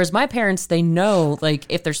 Whereas my parents, they know, like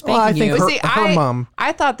if they're spanking you. Her mom.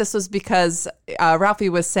 I thought this was because Ralphie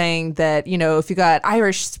was saying that if you got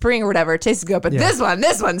Irish Spring or whatever, it tastes good, but this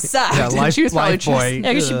one sucked. Yeah, she was probably boy.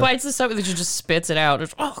 Because she bites the soap and then she just spits it out.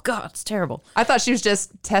 It's, oh God, it's terrible. I thought she was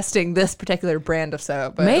just testing this particular brand of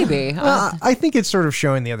soap. But. Maybe. I think it's sort of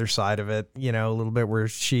showing the other side side of it, you know, a little bit where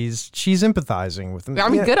she's empathizing with him. I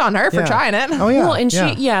mean, good on her for trying it. Oh yeah. Well, and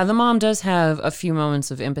yeah. the mom does have a few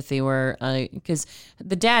moments of empathy where, because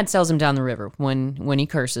the dad sells him down the river when he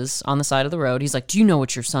curses on the side of the road. He's like, "Do you know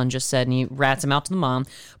what your son just said?" And he rats him out to the mom.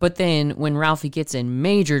 But then when Ralphie gets in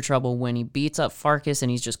major trouble when he beats up Farkas and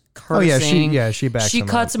he's just cursing, she backs she him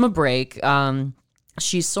cuts up. him a break.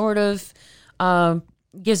 She sort of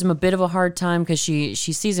gives him a bit of a hard time because she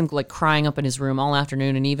sees him like crying up in his room all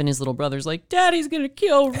afternoon, and even his little brother's like, "Daddy's gonna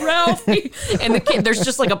kill Ralphie," and the kid, there's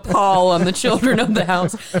just like a pall on the children of the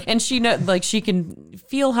house, and she can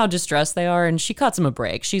feel how distressed they are, and she cuts him a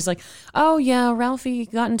break. She's like, "Oh yeah, Ralphie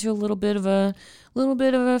got into a little bit of a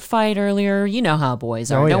fight earlier. You know how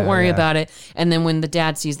boys are. Don't worry about it." And then when the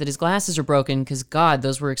dad sees that his glasses are broken, because God,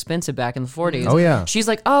 those were expensive back in the 40s. Oh, yeah. She's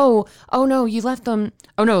like, oh no, you left them.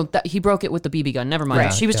 Oh no, he broke it with the BB gun. Never mind.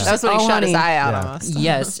 Right, She was just That's like, when he "Oh, shot his honey." eye out Yeah. almost.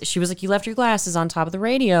 Yes, she was like, "You left your glasses on top of the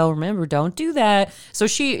radio. Remember, don't do that." So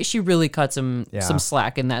she really cuts him some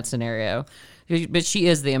slack in that scenario. But she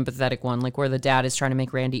is the empathetic one, like where the dad is trying to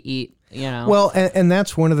make Randy eat, you know. Well, and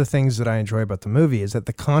that's one of the things that I enjoy about the movie is that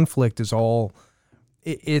the conflict is all.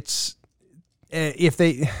 It's if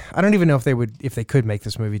they, I don't even know if they could make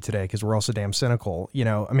this movie today because we're all so damn cynical. You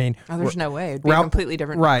know, I mean, There's no way. It'd be a completely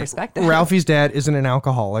different perspective. Ralphie's dad isn't an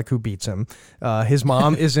alcoholic who beats him. His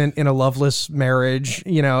mom isn't in a loveless marriage.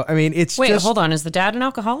 You know, I mean, it's Wait, just, hold on. Is the dad an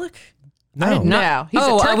alcoholic? No, No, he's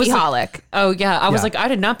Oh, a I was turkey-holic. Oh yeah, I was Yeah. like, I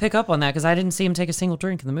did not pick up on that because I didn't see him take a single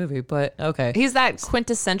drink in the movie. But okay, He's that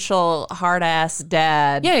quintessential hard-ass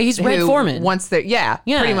dad. Yeah, he's Red who Foreman. Wants the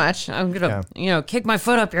pretty much. I'm gonna kick my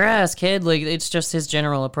foot up your ass, kid. Like it's just his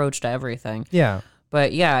general approach to everything. yeah.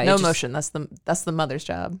 But yeah, No emotion. That's the mother's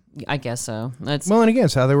job. I guess so. That's Well, and again,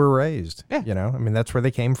 it's how they were raised. Yeah. You know, I mean, that's where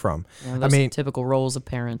they came from. those typical roles of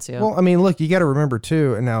parents. Yeah. Well, I mean, look, you got to remember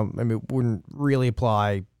too, and now, I mean, it wouldn't really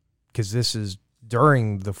apply because this is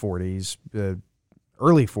during the 40s,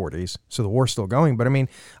 early 40s, so the war's still going. But I mean,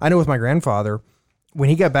 I know with my grandfather, when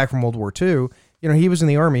he got back from World War II, you know, he was in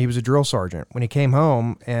the Army, he was a drill sergeant. When he came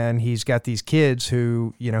home and he's got these kids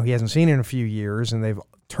who, you know, he hasn't seen in a few years and they've he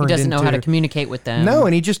turned doesn't know how into- to communicate with them. No,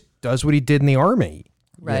 and he just does what he did in the Army.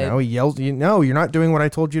 Right. You know, he yells, "No, you're not doing what I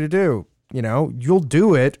told you to do. You know, you'll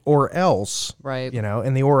do it or else." Right. You know,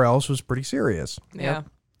 and the or else was pretty serious. Yeah.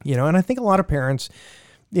 You know, and I think a lot of parents,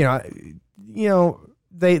 you know,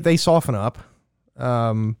 they soften up.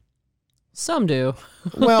 Some do.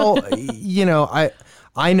 Well, you know,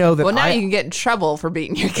 I know that. Well, now you can get in trouble for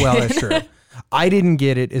beating your kid. Well, that's true. I didn't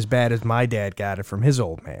get it as bad as my dad got it from his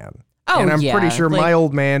old man. Oh, and I'm yeah, pretty sure like- my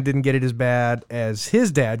old man didn't get it as bad as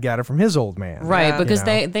his dad got it from his old man. Right, Yeah. because You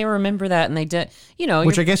know? they remember that and they did. You know,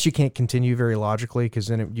 Which I guess you can't continue very logically because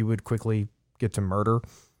then you would quickly get to murder.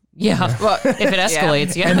 yeah. Well, If it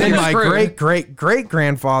escalates, yeah. And then you're my screwed. great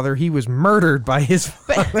grandfather, he was murdered by his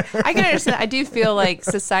father. But I can understand. I do feel like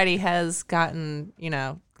society has gotten,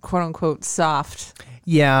 quote unquote, soft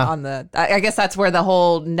Yeah. on the. I guess that's where the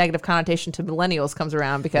whole negative connotation to millennials comes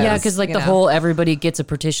around because Yeah, because like you the know. whole everybody gets a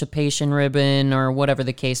participation ribbon or whatever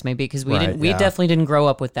the case may be. Because we Right, didn't, we yeah. definitely didn't grow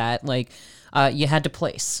up with that. Like, you had to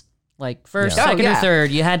place, like first, Yeah. Oh, second, or yeah.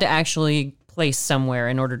 third. You had to actually place somewhere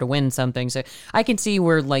in order to win something. So I can see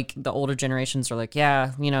where like the older generations are like,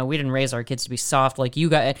 yeah, we didn't raise our kids to be soft like you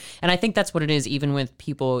got. And I think that's what it is. Even with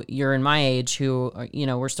people you're in my age who,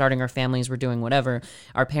 we're starting our families, we're doing whatever.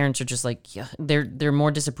 Our parents are just like, yeah, they're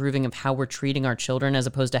more disapproving of how we're treating our children as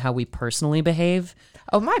opposed to how we personally behave.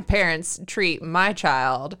 Oh, my parents treat my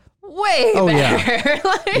child way Oh, yeah. better.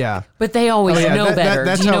 Like, Yeah. But they always know better.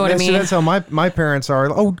 That's Do you how, know what I mean? That's how my parents are.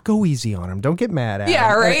 Oh, go easy on him. Don't get mad at him.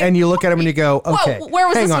 Yeah, right? And you look at him and you go, okay. Whoa, where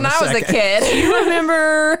was hang this on when I was a second. kid? You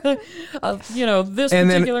remember, this And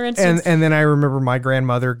then, particular instance? and then I remember my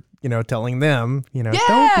grandmother, telling them, don't be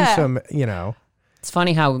Yeah. so, It's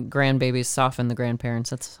funny how grandbabies soften the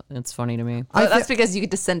grandparents. It's funny to me. Well, that's because you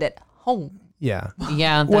get to send it home. yeah.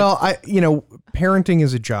 Yeah. Well, parenting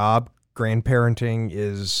is a job. Grandparenting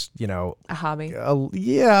is, A hobby.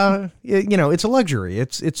 it's a luxury.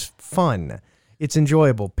 It's fun. It's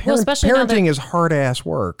enjoyable. especially now Parenting is hard ass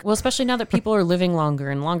work. well, especially now that people are living longer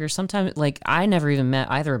and longer. Sometimes, like I never even met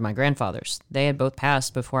either of my grandfathers. They had both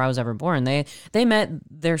passed before I was ever born. They met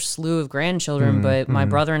their slew of grandchildren, but my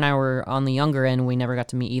brother and I were on the younger end. We never got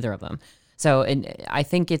to meet either of them. So, and I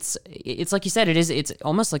think it's like you said, it's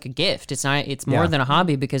almost like a gift. It's not, it's more Yeah. than a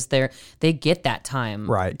hobby because they get that time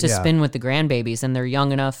Right, to yeah. spend with the grandbabies and they're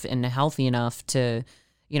young enough and healthy enough to,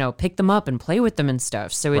 pick them up and play with them and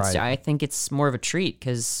stuff. So Right. I think it's more of a treat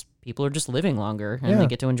because people are just living longer and Yeah. they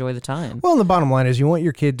get to enjoy the time. Well, and the bottom line is you want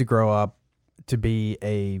your kid to grow up to be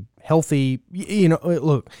a healthy,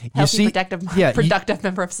 look, you Healthy, see, productive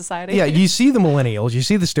member of society. yeah, you see the millennials, you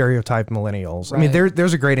see the stereotyped millennials. I mean,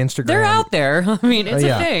 there's a great Instagram. They're out there. I mean, it's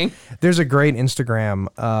a thing. There's a great Instagram,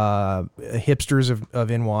 hipsters of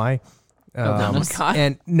NY. Oh my God.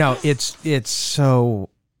 And no, it's so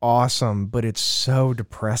awesome, but it's so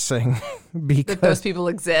depressing because That those people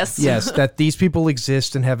exist. yes, that these people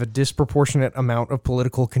exist and have a disproportionate amount of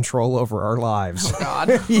political control over our lives. Oh God.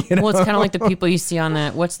 Well, it's kind of like the people you see on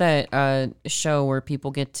that. What's that show where people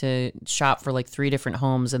get to shop for like 3 different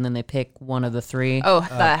homes and then they pick one of the 3? Oh,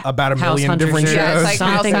 About a House million Hunters, different shows. yeah, it's like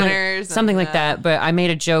something House like, Hunters something and, like that. But I made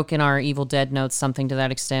a joke in our Evil Dead notes, something to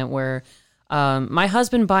that extent, where my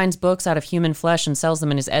husband binds books out of human flesh and sells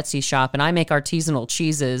them in his Etsy shop, and I make artisanal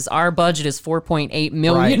cheeses. Our budget is $4.8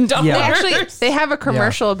 million. Right. Yeah. Actually, they have a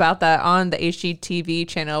commercial about that on the HGTV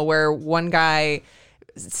channel where one guy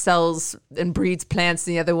sells and breeds plants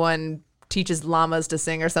and the other one teaches llamas to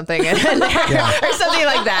sing or something, and or something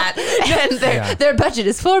like that. And their budget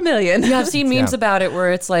is $4 million. Yeah, I've seen memes about it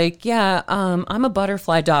where it's like, I'm a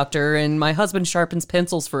butterfly doctor and my husband sharpens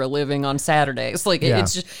pencils for a living on Saturdays. Like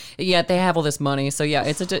it's just, they have all this money. So yeah,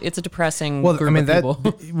 it's a depressing group of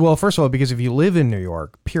people. Well, first of all, because if you live in New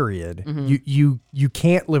York, period, you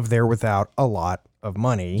can't live there without a lot of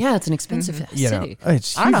money. Yeah, it's an expensive city.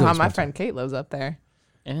 It's I don't know how hugely my expensive. friend Kate lives up there.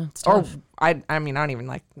 Yeah, it's Or tough. I mean, I don't even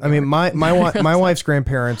like. I mean, my wife's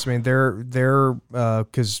grandparents. I mean, they're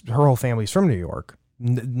because her whole family's from New York.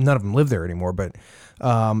 None of them live there anymore, but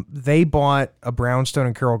they bought a brownstone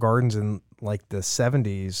in Carroll Gardens in like the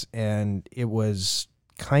 70s, and it was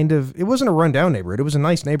it wasn't a rundown neighborhood. It was a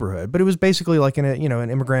nice neighborhood, but it was basically like an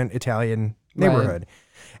immigrant Italian neighborhood.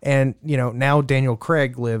 Right. And now Daniel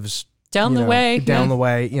Craig lives down the way.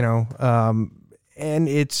 And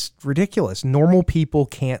it's ridiculous. Normal people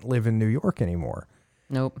can't live in New York anymore.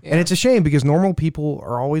 Nope. And it's a shame because normal people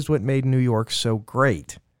are always what made New York so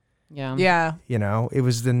great. Yeah. Yeah. It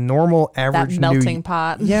was the normal average That melting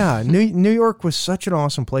pot. Yeah. New York was such an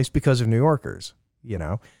awesome place because of New Yorkers,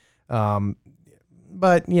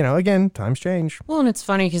 But, again, times change. Well, and it's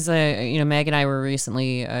funny because, Meg and I were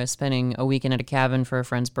recently spending a weekend at a cabin for a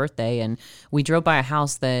friend's birthday, and we drove by a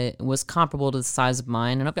house that was comparable to the size of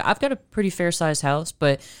mine. And I've got a pretty fair-sized house,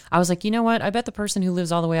 but I was like, you know what? I bet the person who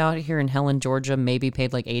lives all the way out here in Helen, Georgia, maybe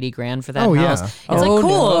paid like $80,000 for that house. Yeah. It's like,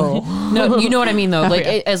 cool. No, you know what I mean, though? Like,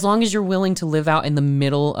 yeah. as long as you're willing to live out in the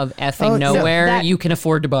middle of effing nowhere, you can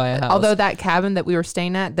afford to buy a house. Although that cabin that we were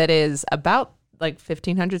staying at, that is about like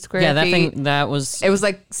 1,500 square feet. It was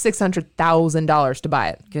like $600,000 to buy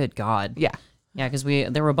it. Good God. Yeah. Yeah, because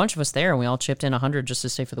there were a bunch of us there, and we all chipped in $100 just to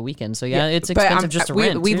stay for the weekend. So it's expensive just to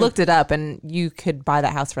rent. We too. looked it up, and you could buy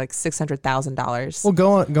that house for like $600,000. Well,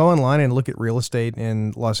 go online and look at real estate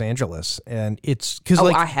in Los Angeles, and it's because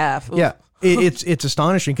I have. Ooh. Yeah, it's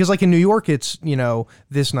astonishing because like in New York, it's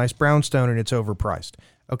this nice brownstone and it's overpriced.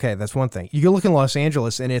 Okay, that's one thing. You go look in Los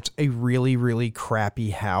Angeles, and it's a really, really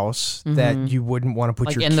crappy house that you wouldn't want to put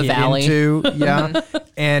like your in the kid valley. into. Yeah,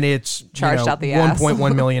 and it's Charged out the ass.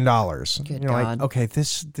 $1.1 million. Good You're like, God. okay,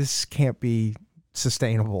 this can't be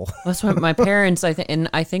sustainable. That's what my parents, I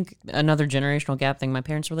think another generational gap thing, my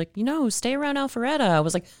parents were like, stay around Alpharetta. I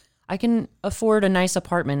was like, I can afford a nice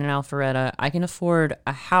apartment in Alpharetta. I can afford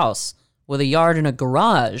a house with a yard and a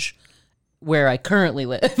garage where I currently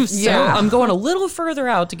live. So Yeah. I'm going a little further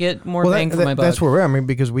out to get more bang for my buck. That's where we're at. I mean,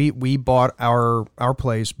 because we bought our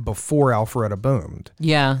place before Alpharetta boomed.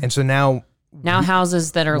 Yeah. And so now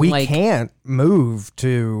houses that are we like... can't move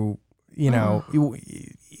to, in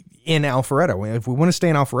Alpharetta. If we want to stay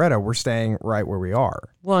in Alpharetta, we're staying right where we are.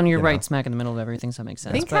 Well, and you're right smack in the middle of everything, so that makes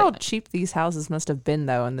sense. Think But how cheap these houses must have been,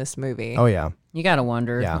 though, in this movie. Oh, yeah. you got to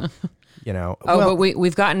wonder. Yeah. But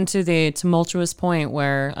we've gotten to the tumultuous point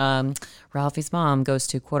where Ralphie's mom goes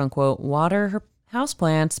to quote unquote water her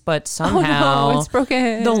houseplants, but somehow it's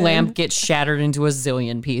broken. the lamp gets shattered into a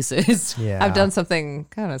zillion pieces. Yeah. I've done something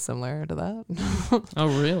kind of similar to that.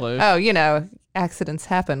 Oh, really? Oh, accidents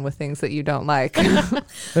happen with things that you don't like. No, you can't.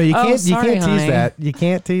 sorry, you can't tease honey. that. You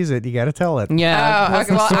can't tease it. You got to tell it. Yeah. Oh, that's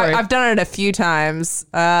okay. the Well, story. I've done it a few times.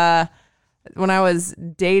 When I was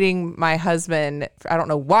dating my husband, I don't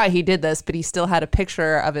know why he did this, but he still had a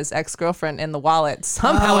picture of his ex-girlfriend in the wallet.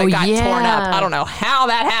 Somehow it got torn up. I don't know how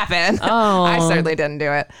that happened. Oh. I certainly didn't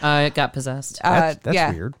do it. It got possessed. That's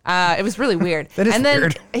yeah. weird. It was really weird. That is and then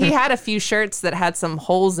weird. he had a few shirts that had some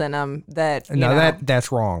holes in them that,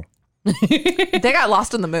 That's wrong. they got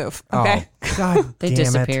lost in the move. Okay. Oh, God They damn it.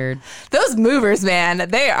 disappeared. Those movers, man,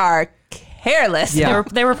 they are hairless. Yeah.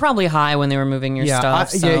 They were probably high when they were moving your stuff.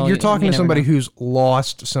 So you're talking you to never somebody know. who's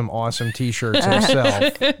lost some awesome T-shirts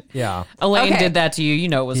herself. Yeah. Elaine Okay. did that to you. You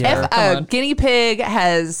know it was Yeah. her. If Come a on. guinea pig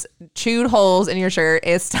has chewed holes in your shirt,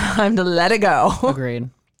 it's time to let it go. Agreed.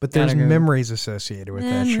 But there's Gotta go. memories associated with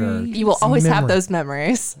that shirt. You will It's a always have memory. those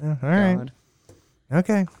memories. All right. God.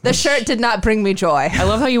 Okay. The shirt did not bring me joy. I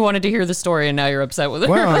love how you wanted to hear the story and now you're upset with it.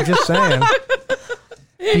 Well, I'm just saying.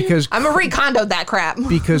 I'm a recondoed that crap.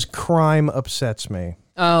 Because crime upsets me.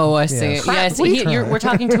 Oh, I see. Yes. Yes, What are you we're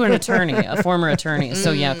talking to an attorney, a former attorney.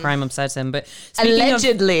 So yeah, crime upsets him. But speaking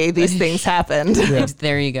Allegedly, these things happened. of,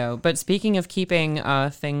 there you go. But speaking of keeping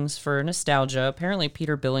things for nostalgia, apparently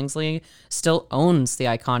Peter Billingsley still owns the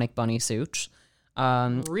iconic bunny suit.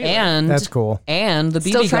 Really? And That's cool. And the BB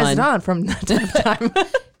Still tries gun. it on from time to time.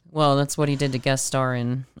 Well, that's what he did to guest star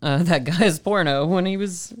in that guy's porno when he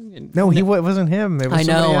was. No, it wasn't him. It was I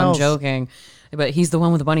know, somebody I'm else. joking, but he's the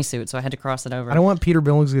one with the bunny suit, so I had to cross it over. I don't want Peter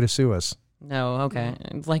Billingsley to sue us. No, okay,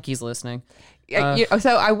 like he's listening.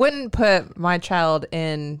 So I wouldn't put my child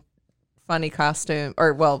in funny costume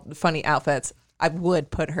funny outfits. I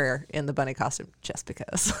would put her in the bunny costume just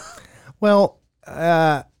because. Well,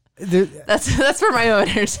 That's for my own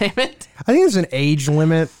entertainment. I think there's an age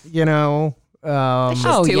limit, you know. Just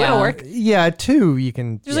Oh, two, yeah. it'll work. Yeah, 2 you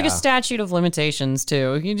can. There's like a statute of limitations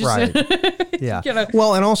too. You just Right. Yeah. You know.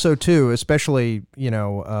 Well, and also too, especially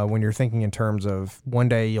when you're thinking in terms of one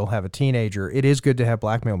day you'll have a teenager, it is good to have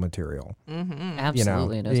blackmail material.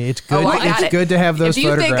 Absolutely, You know, it is. it's good. I got It's it. good to have those If you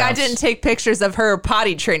photographs. think I didn't take pictures of her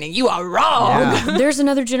potty training, you are wrong. Yeah. There's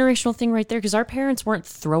another generational thing right there because our parents weren't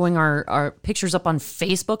throwing our pictures up on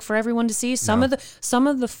Facebook for everyone to see. Some of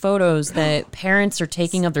the photos that parents are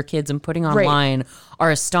taking of their kids and putting online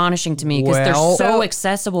are astonishing to me because Well- they're so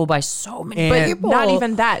accessible by so many But people. not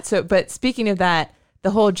even that. But speaking of that, the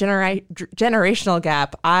whole generational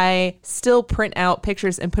gap, I still print out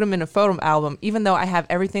pictures and put them in a photo album, even though I have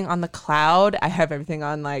everything on the cloud. I have everything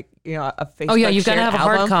on a Facebook. Oh yeah, you've got to shared have a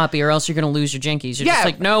hard album. copy, or else you're going to lose your jinkies. You're Yeah, just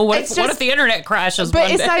like, no. What it's if just- the internet crashes? But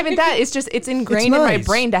one it's day? not even that. It's ingrained in my nice.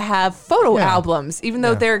 brain to have photo Yeah. albums, even though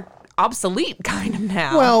Yeah. they're obsolete kind of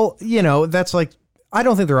now. Well, that's like, I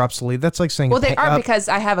don't think they're obsolete. That's like saying. Well, they are uh, because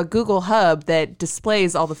I have a Google Hub that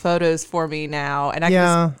displays all the photos for me now, and I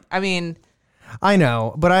Yeah. I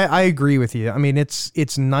know, but I agree with you. I mean, it's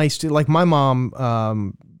nice to, like, my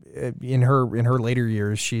mom, in her later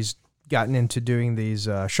years, she's gotten into doing these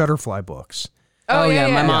Shutterfly books. Oh yeah,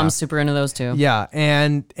 my yeah. mom's super into those too. Yeah,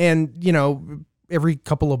 and every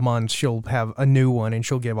couple of months she'll have a new one, and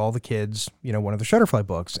she'll give all the kids one of the Shutterfly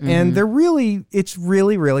books, and it's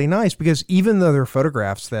really really nice because even though they're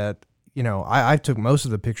photographs that I took most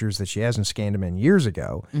of the pictures that she has and scanned them in years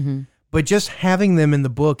ago, but just having them in the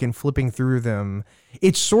book and flipping through them,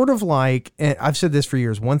 it's sort of like, and I've said this for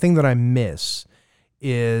years, one thing that I miss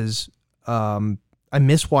is I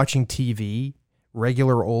miss watching TV.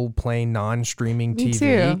 Regular old plain non-streaming Me TV.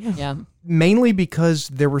 too. Yeah. Mainly because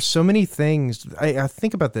there were so many things, I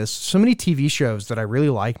think about this, so many TV shows that I really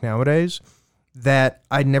like nowadays that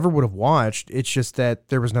I never would have watched. It's just that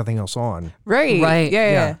there was nothing else on. Right. Right.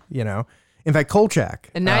 Yeah. In fact, Kolchak.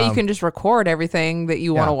 And now you can just record everything that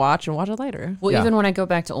you want Yeah. to watch and watch it later. Well, Yeah. even when I go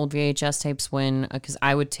back to old VHS tapes, because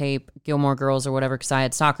I would tape Gilmore Girls or whatever, because I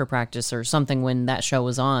had soccer practice or something when that show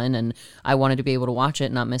was on, and I wanted to be able to watch it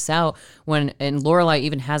and not miss out. And Lorelai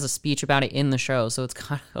even has a speech about it in the show, so it's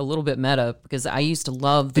kind of a little bit meta because I used to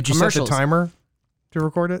love the Did you set the commercials. timer to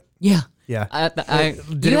record it? Yeah. Yeah.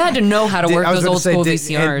 You had to know how to work those old school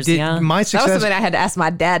VCRs. Yeah. My That was success, something I had to ask my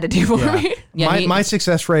dad to do for me. Yeah, my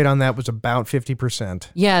success rate on that was about 50%.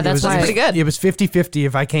 Yeah, It that's was, why. it was- Pretty good. It was 50-50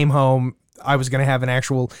 if I came home. I was going to have an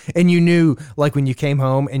actual, and you knew, like when you came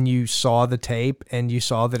home and you saw the tape and you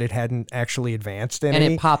saw that it hadn't actually advanced any.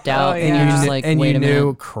 And it popped out, Oh, and yeah. you're you just kn- like, and wait you a knew,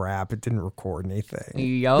 minute. crap, it didn't record anything.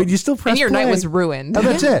 Yup. But you still press And your night play. was ruined. Oh,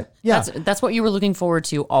 that's it. Yeah. That's what you were looking forward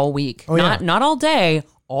to all week. Oh, yeah. Not all day,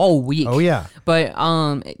 all week. Oh, yeah. But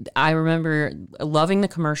I remember loving the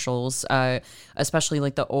commercials, especially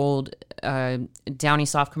like the old Downy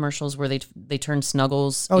Soft commercials where they turned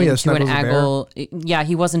Snuggles Oh, yeah, into Snuggles an the bear. Aggle. Yeah,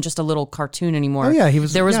 he wasn't just a little cartoon anymore. Oh, yeah, he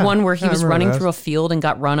was- There was yeah. one where he Yeah, I was remember running those. through a field and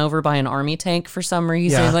got run over by an army tank for some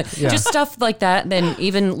reason. Yeah, Like yeah. just stuff like that. Then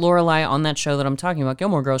even Lorelai on that show that I'm talking about,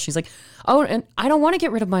 Gilmore Girls, she's like, "Oh, and I don't want to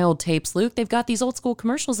get rid of my old tapes, Luke. They've got these old school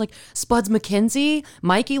commercials like Spuds McKenzie.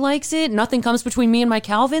 Mikey likes it. Nothing comes between me and my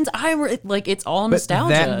Calvins. It's all But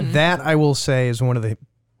nostalgia." that I will say is one of the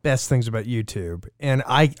best things about YouTube. And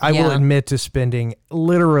I will Yeah. admit to spending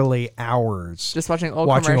literally hours Just watching old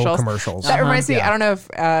watching commercials. old commercials. That reminds me, Yeah. I don't know if,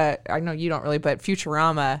 I know you don't really, but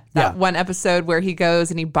Futurama, that Yeah. one episode where he goes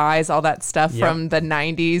and he buys all that stuff Yep. from the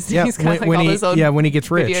 90s. Yeah, He's got like all those old when he gets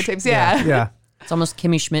rich. videotapes. Yeah. Yeah. It's almost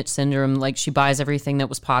Kimmy Schmidt syndrome. Like she buys everything that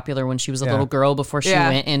was popular when she was a Yeah. little girl before she Yeah.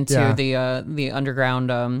 went into Yeah. the underground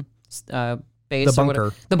base. The or whatever.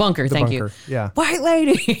 bunker. The bunker. The Thank bunker. you. Yeah. White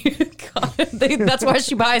lady. God, that's why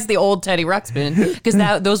she buys the old Teddy Ruxpin,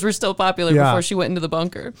 because those were still popular Yeah. before she went into the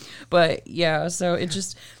bunker. But yeah, so it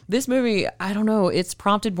just, this movie, I don't know, it's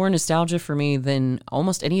prompted more nostalgia for me than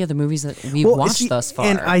almost any of the movies that we've watched see, thus far.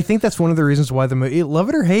 And I think that's one of the reasons why the movie, love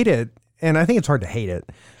it or hate it, and I think it's hard to hate it.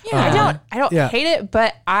 I don't Yeah. hate it,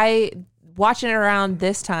 but watching it around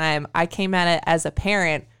this time, I came at it as a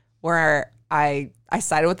parent where I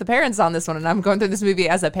sided with the parents on this one, and I'm going through this movie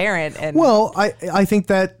as a parent. And Well, I think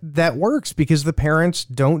that works because the parents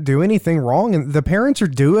don't do anything wrong, and the parents are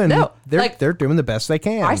doing they're doing the best they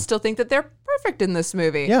can. I still think that they're perfect in this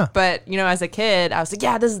movie. Yeah. But, as a kid, I was like,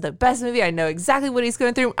 yeah, this is the best movie. I know exactly what he's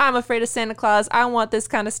going through. I'm afraid of Santa Claus. I want this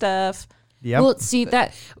kind of stuff. Yep. Well, see,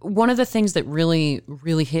 that one of the things that really,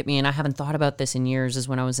 really hit me, and I haven't thought about this in years, is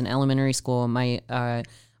when I was in elementary school, my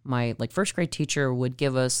like first grade teacher would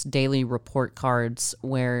give us daily report cards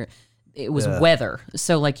where it was weather.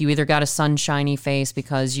 So like you either got a sunshiny face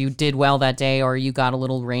because you did well that day, or you got a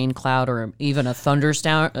little rain cloud, or even a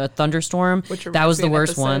thunderstorm. Which That was reminds me the of an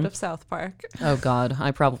worst episode one. of South Park. Oh God,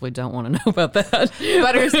 I probably don't want to know about that.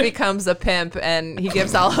 Butters becomes a pimp, and he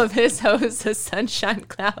gives all of his hoes a sunshine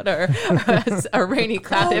cloud or a rainy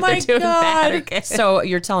cloud Oh if my they're doing bad. God. Okay. So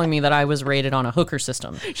you're telling me that I was rated on a hooker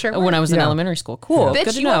system Sure when I was in Yeah. elementary school. Cool. Good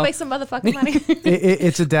Bitch, to you want know. to make some motherfucking money?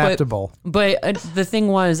 It's adaptable. But the thing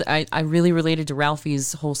was, I really related to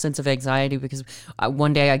Ralphie's whole sense of anxiety because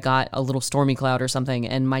one day I got a little stormy cloud or something,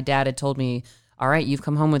 and my dad had told me, all right, you've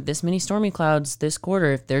come home with this many stormy clouds this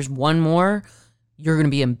quarter. If there's one more, you're going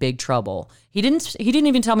to be in big trouble. He didn't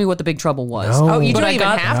even tell me what the big trouble was. No. Oh, you But don't I even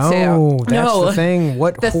got- have No, to. that's No. the thing.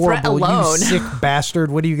 What The threat horrible, you alone. sick bastard.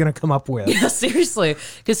 What are you going to come up with? Yeah, seriously.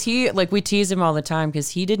 Because we tease him all the time because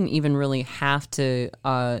he didn't even really have to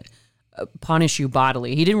punish you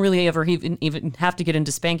bodily. He didn't really ever even have to get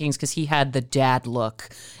into spankings because he had the dad look.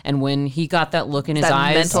 And when he got that look in his That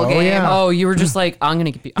eyes, mental game. yeah. oh, you were just like, I'm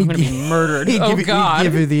gonna be murdered. He'd Oh give, God.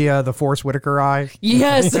 He'd give you the Forrest Whitaker eye.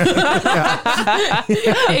 Yes.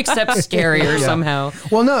 Except scarier somehow.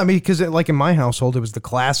 Well, no, I mean, because like in my household, it was the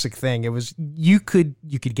classic thing. It was you could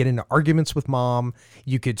get into arguments with mom,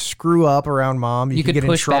 you could screw up around mom, you could get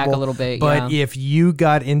push in trouble back a little bit, But yeah. if you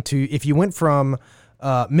went from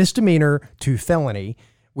misdemeanor to felony,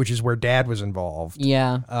 which is where dad was involved,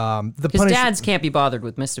 Yeah. the Because punishment. dads can't be bothered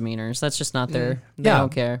with misdemeanors. That's just not their. They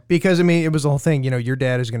don't care. Because I mean, it was the whole thing. Your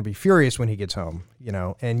dad is going to be furious when he gets home.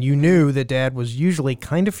 And you knew that dad was usually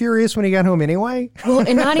kind of furious when he got home anyway. Well,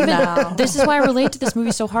 and not even. This is why I relate to this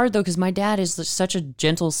movie so hard, though, because my dad is such a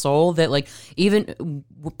gentle soul that, like, even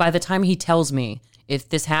by the time he tells me if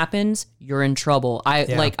this happens, you're in trouble.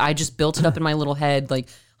 I just built it up in my little head, like.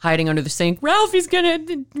 Hiding under the sink, Ralphie's Dad's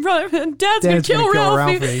gonna kill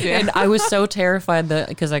Ralphie. Yeah. And I was so terrified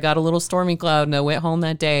because I got a little stormy cloud and I went home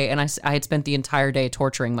that day and I had spent the entire day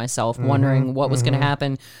torturing myself, wondering what was gonna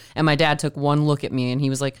happen. And my dad took one look at me and he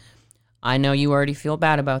was like, I know you already feel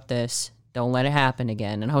bad about this. Don't let it happen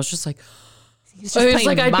again. And I was just like, He's just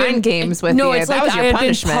playing I'd mind games with you. It's That like was I your had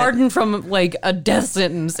punishment. been pardoned from like a death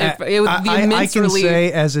sentence. The I immense can relief. say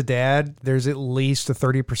as a dad, there's at least a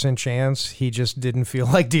 30% chance he just didn't feel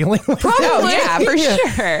like dealing with it. Oh, yeah, for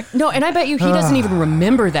sure. No, and I bet you he doesn't even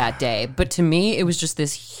remember that day. But to me, it was just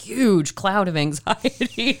this huge cloud of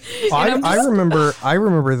anxiety. And I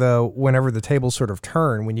remember though, whenever the tables sort of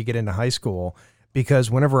turn when you get into high school, because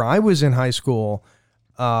whenever I was in high school,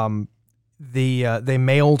 they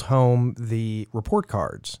mailed home the report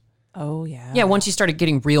cards. Oh, yeah. yeah, once you started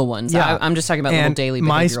getting real ones. Yeah. I'm just talking about little And daily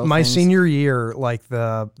my behavioral my things. senior year, like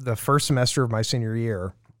the first semester of my senior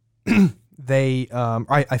year,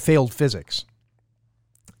 I failed physics.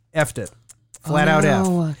 Effed it. Flat out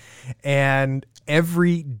F. And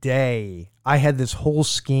every day I had this whole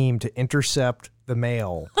scheme to intercept the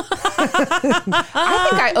mail. I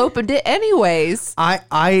think I opened it anyways.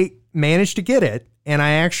 I managed to get it, and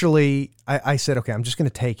I said, okay, I'm just going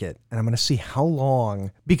to take it, and I'm going to see how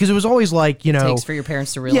long, because it was always like, Takes for your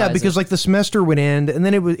parents to realize. yeah, because like the semester would end, and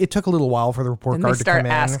then it took a little while for the report And they card to come start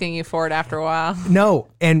in. asking you for it after a while. No,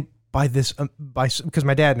 and because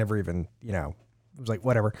my dad never even, was like,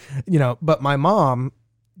 whatever, but my mom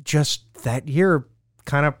just that year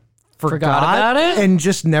kind of Forgot about it? and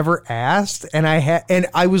just never asked. And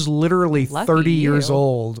I was literally Lucky 30 years you.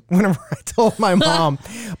 old whenever I told my mom,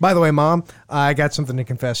 by the way, Mom, I got something to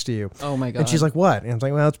confess to you. Oh my God. And she's like, what? And I was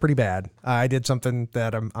like, well, it's pretty bad. I did something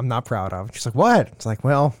that I'm not proud of. She's like, what? It's like,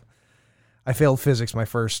 well, I failed physics my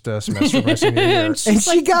first semester of my senior year. And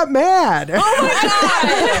she got mad.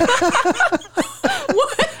 Oh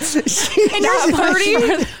She,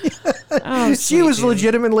 she was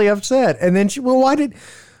legitimately upset. And then why did...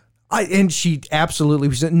 and she absolutely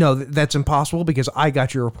said, no, that's impossible because I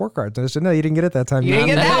got your report cards. And I said, no, you didn't get it that time. You didn't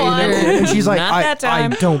get that one. And she's like, Not that I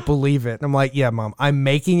time. don't believe it. And I'm like, yeah, Mom, I'm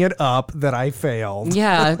making it up that I failed.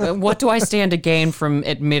 Yeah, what do I stand to gain from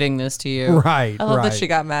admitting this to you? Right, I love right. that she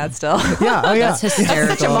got mad still. Yeah, oh yeah. That's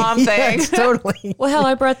hysterical. Such a mom thing. Yes, totally. Well, hell,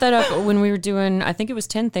 I brought that up when we were doing, I think it was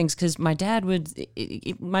 10 Things, because my dad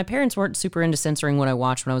my parents weren't super into censoring what I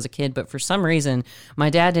watched when I was a kid, but for some reason, my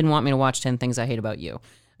dad didn't want me to watch 10 Things I Hate About You,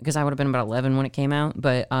 because I would have been about 11 when it came out,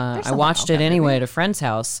 but I watched it anyway at a friend's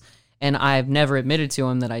house, and I've never admitted to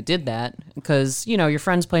him that I did that, because, you know, your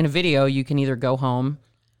friend's playing a video, you can either go home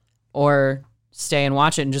or stay and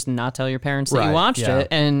watch it and just not tell your parents that you Right, watched yeah. it,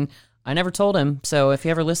 and I never told him, so if he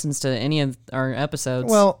ever listens to any of our episodes,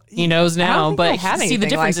 Well, he knows now, think but I had see, the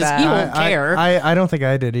anything like difference is that. he won't care. I don't think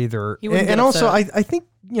I did either. He wouldn't And get also, upset. I think,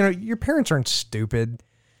 you know, your parents aren't stupid.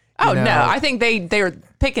 Oh, know. no. I think they were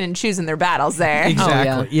picking and choosing their battles there.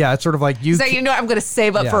 Exactly. Yeah, it's sort of like you. So, you know, I'm going to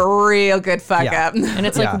save up Yeah. for a real good fuck Yeah. up. And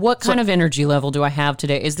it's Yeah. like, what kind of energy level do I have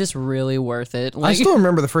today? Is this really worth it? I Like, still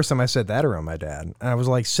remember the first time I said that around my dad. I was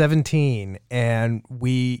like 17, and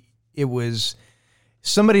it was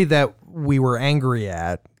somebody that we were angry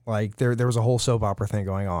at. Like there was a whole soap opera thing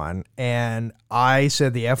going on, and I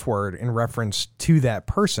said the F word in reference to that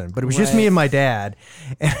person, but it was just me and my dad.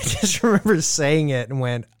 And I just remember saying it and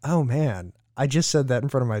went, "Oh man, I just said that in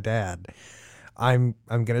front of my dad. I'm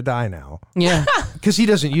gonna die now," yeah. because he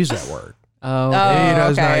doesn't use that word. Oh, He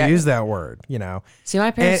does okay. not use that word, you know. see, my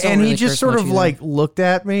parents don't And really he just curse sort much of either. like looked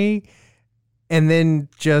at me and then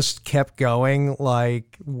just kept going like,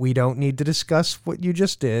 we don't need to discuss what you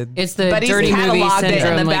just did. It's the But he's dirty movie cataloged it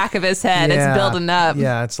syndrome. in the like, back of his head. It's building up.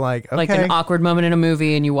 Yeah, it's like, okay. like an awkward moment in a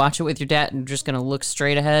movie, and you watch it with your dad, and you're just gonna look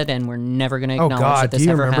straight ahead, and we're never gonna oh, acknowledge God, that this do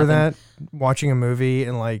you ever remember happened. that? Watching a movie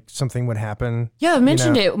and like something would happen? Yeah, I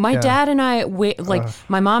mentioned know? it. My Yeah. dad and I,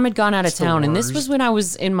 my mom had gone out of the town, and this worst. was when I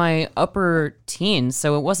was in my upper teens,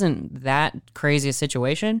 so it wasn't that crazy a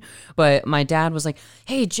situation. But my dad was like,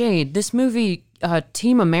 "Hey, Jade, this movie,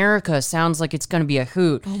 Team America, sounds like it's going to be a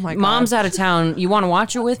hoot. Oh my God. Mom's out of town. You want to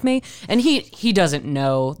watch it with me?" And he doesn't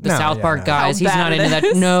know the No, South yeah, Park no. guys. How He's bad not it into that.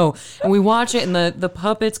 is. No. And we watch it, and the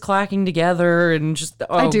puppets clacking together, and just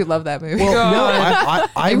I do love that movie. Well, no,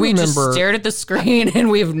 I we just remember. stared at the screen, and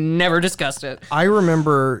we've never discussed it. I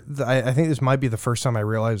remember. I think this might be the first time I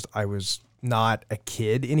realized I was not a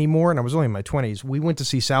kid anymore, and I was only in my 20s. We went to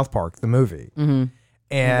see South Park, the movie,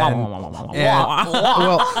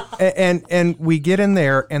 and we get in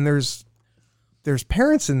there, and there's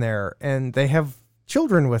parents in there, and they have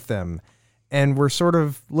children with them, and we're sort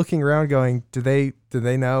of looking around, going, "Do they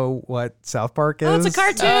know what South Park is?" Oh, it's a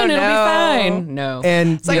cartoon. Oh, It'll no. be fine. No.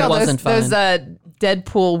 And It's like it all wasn't those fun.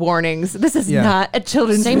 Deadpool warnings. This is Yeah. not a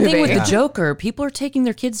children's Same movie. thing with the Joker. People are taking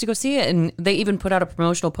their kids to go see it, and they even put out a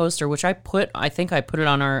promotional poster, which I think I put it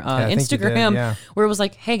on our I think you did, Instagram, yeah. where it was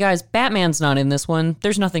like, "Hey guys, Batman's not in this one.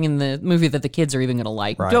 There's nothing in the movie that the kids are even gonna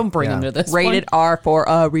like. Right, Don't bring yeah. them to this Rated one." R for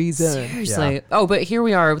a reason. Seriously. Oh, but here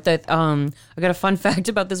we are with that. I got a fun fact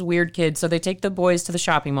about this weird kid. So they take the boys to the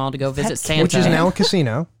shopping mall to go visit Santa. which is now a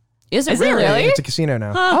casino. Is it Is it really? really? It's a casino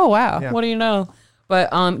now. Oh, wow. What do you know? But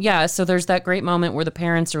yeah, so there's that great moment where the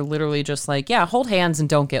parents are literally just like, "Yeah, hold hands and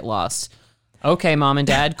don't get lost." Okay, mom and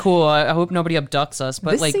dad, cool. I hope nobody abducts us.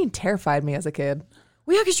 But This like, scene terrified me as a kid.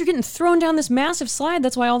 well, yeah, because you're getting thrown down this massive slide.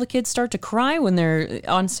 That's why all the kids start to cry when they're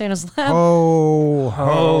on Santa's lap.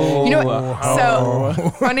 Oh, You know what?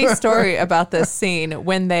 So, funny story about this scene.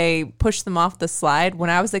 When they push them off the slide, when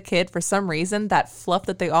I was a kid, for some reason, that fluff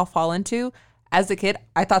that they all fall into, as a kid,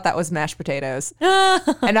 I thought that was mashed potatoes.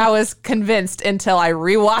 And I was convinced until I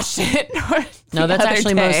rewatched it. No, that's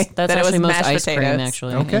actually most ice cream,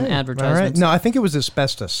 actually, okay. in All right. advertisements. No, I think it was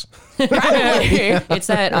asbestos. It's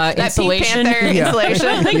that That insulation. Pink Panther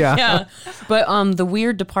insulation. Yeah. Yeah. But the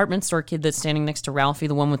weird department store kid that's standing next to Ralphie,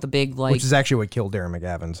 the one with the big, like... Which is actually what killed Darren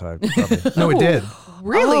McGavin. So I probably, no, it did.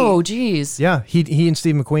 Really? Oh, geez. Yeah, he and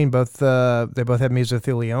Steve McQueen both they both had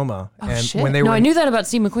mesothelioma, and shit. when they No, were I knew that about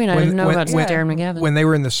Steve McQueen. I didn't know about when- Darren McGavin. when they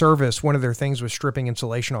were in the service, one of their things was stripping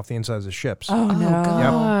insulation off the insides of ships. Oh, no.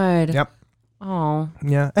 God. Yep. Oh.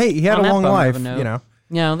 Yeah. Hey, he had On a that long bummer of life. a note. You know.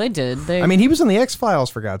 Yeah, they did. I mean, he was in the X-Files,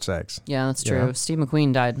 for God's sakes. Yeah, that's true. Yeah. Steve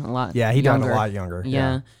McQueen died a lot. Yeah, he died younger. a lot younger.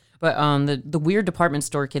 Yeah. But the weird department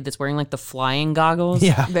store kid that's wearing like the flying goggles.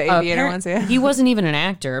 Yeah. The aviator ones, yeah. He wasn't even an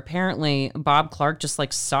actor. Apparently, Bob Clark just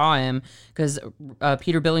like saw him because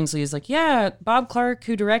Peter Billingsley is like, yeah, Bob Clark,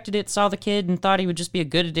 who directed it, saw the kid and thought he would just be a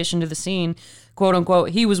good addition to the scene. "Quote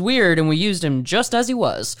unquote, he was weird and we used him just as he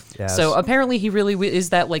was." Yes. So apparently he really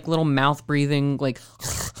is that like little mouth breathing, like,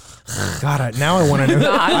 God, now I want to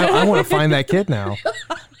know. I want to find that kid now.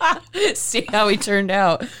 see how he turned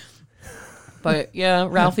out. But yeah,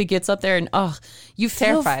 Ralphie gets up there and you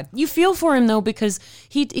feel Terrified. You feel for him though because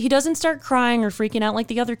he doesn't start crying or freaking out like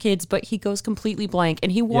the other kids, but he goes completely blank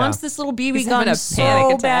and he wants this little BB He's having gun a so panic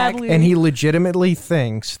attack. badly. And he legitimately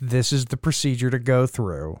thinks this is the procedure to go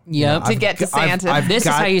through. Yep. To get to Santa. This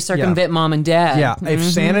is how you circumvent mom and dad. Yeah, if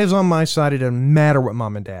Santa's on my side, it doesn't matter what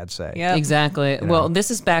mom and dad say. Yep. Exactly. Well,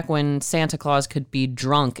 this is back when Santa Claus could be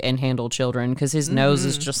drunk and handle children because his nose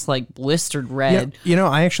is just like blistered red. You know,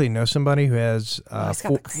 I actually know somebody who has he's got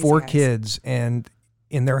the crazy 4 eyes. kids, and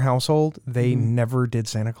in their household, they never did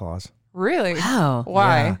Santa Claus. Really? Wow.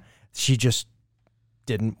 Why? Yeah. She just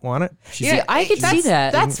didn't want it. She Yeah, said, I could see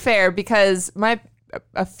that. That's fair because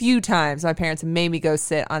a few times my parents made me go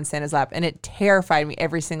sit on Santa's lap, and it terrified me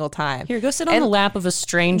every single time. Here, go sit on the lap of a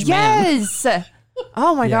strange man. Yes.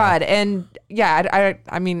 Oh my God. And yeah,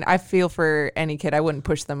 I mean, I feel for any kid. I wouldn't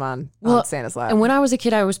push them on Santa's lap. And when I was a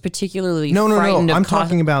kid, I was particularly no. frightened of I'm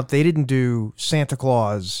talking about they didn't do Santa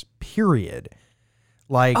Claus, period.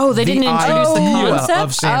 Like, they didn't introduce the idea concept?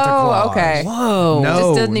 of Santa Claus. Okay. Whoa. No, It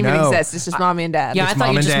just doesn't even no. exist. It's just mommy and dad. Yeah, I It's thought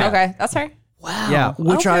mom you and just dad. Okay, that's fair. Wow. Yeah,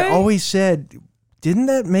 which I Okay. always said, didn't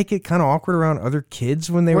that make it kind of awkward around other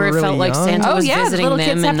kids when they Where were it really felt like young? Santa Oh was yeah, the visiting little them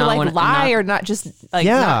kids have and to not like want- lie not- or not just like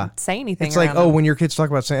Yeah. not say anything. It's like, around oh, them. when your kids talk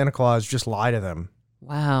about Santa Claus, just lie to them.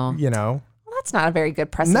 Wow. You know? Well, that's not a very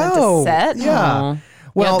good precedent No. to set. Yeah. Oh.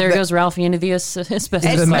 Well, yeah, there that- goes Ralphie into the asbestos.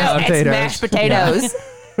 The mashed It's potatoes. mashed potatoes.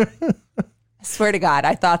 I swear to God,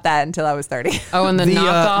 I thought that until I was 30. Oh, and the, The,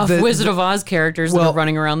 knockoff the- Wizard of Oz characters that well, are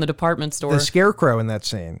running around the department store. The Scarecrow in that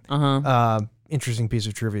scene. Interesting piece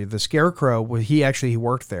of trivia. The Scarecrow, he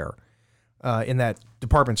worked there in that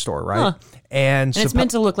department store, right? Huh. And and it's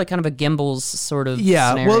meant to look like kind of a Gimbals sort of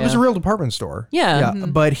yeah, scenario. well, it was a real department store. Yeah.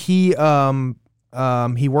 But he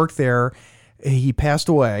worked there. He passed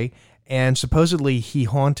away, and supposedly he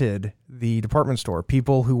haunted the department store.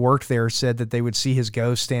 People who worked there said that they would see his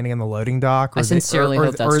ghost standing on the loading dock. I sincerely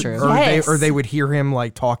hope that's true. Yes. Or they would hear him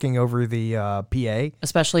like talking over the PA.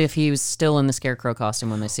 Especially if he was still in the Scarecrow costume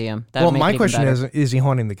when they see him. That'd Well, make my it even question better. is he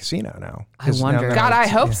haunting the casino now? 'Cause wonder. now God, I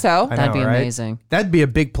it's- hope so. I That'd know, be right? amazing. That'd be a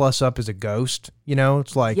big plus up as a ghost. You know,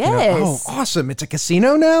 it's like, you know, Yes. oh, awesome. It's a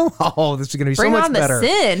casino now? Oh, this is going to be Bring so much on better. the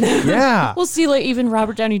sin. Yeah. We'll see, like, even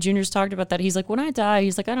Robert Downey Jr.'s talked about that. He's like, when I die,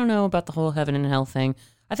 he's like, I don't know about the whole heaven and hell thing.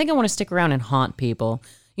 I think I want to stick around and haunt people.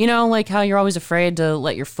 You know, like how you're always afraid to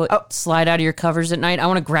let your foot slide out of your covers at night. I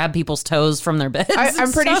want to grab people's toes from their beds.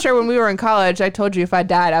 I'm pretty sure when we were in college, I told you if I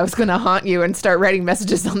died, I was going to haunt you and start writing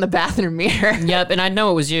messages on the bathroom mirror. Yep, and I'd know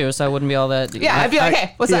it was you, so I wouldn't be all that. Yeah, I'd be like,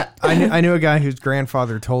 hey, what's up? I knew a guy whose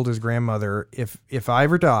grandfather told his grandmother, if I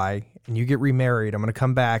ever die and you get remarried, I'm going to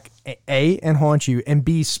come back, A, and haunt you, and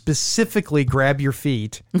B, specifically grab your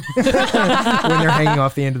feet when they're hanging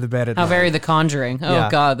off the end of the bed at How night. very The Conjuring. Oh, Yeah.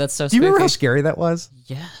 God, that's so Do you spooky. remember how scary that was?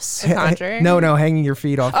 Yes. Conjuring? No, hanging your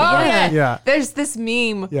feet off. Oh, yeah. Yeah. There's this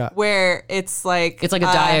meme Yeah. where it's like It's like a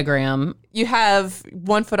diagram. you have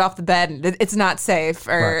 1 foot off the bed and it's not safe,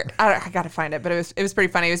 or I gotta find it, but it was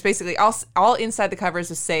pretty funny. It was basically all inside the covers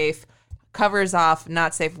was safe, covers off,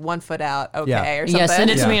 not safe, 1 foot out, okay, Yeah. or something. Yeah, send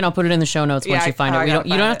it to Yeah. me and I'll put it in the show notes once Yeah, you find I it. You gotta don't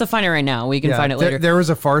find have to it. find it right now. We can find it later. There was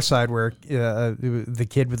a Far Side where the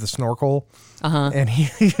kid with the snorkel, and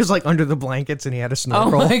he was like under the blankets and he had a oh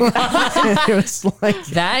snorkel. my God. And it was like,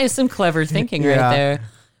 That is some clever thinking Yeah. right there.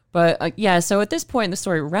 But yeah, so at this point in the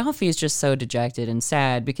story, Ralphie is just so dejected and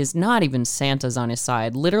sad because not even Santa's on his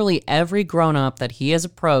side. Literally every grown-up that he has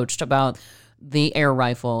approached about the air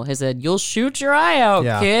rifle has said, "You'll shoot your eye out,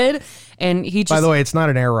 Yeah. kid." And he just by the way, it's not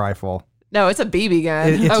an air rifle. No, it's a BB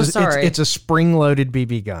gun. sorry. It's a spring-loaded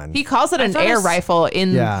BB gun. He calls it an thought air it's- riful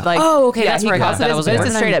in Yeah. like. Oh, okay, yeah, that's he where I got calls that. it. I was It's like,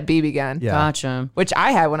 a straight up BB gun. Yeah. Gotcha. Which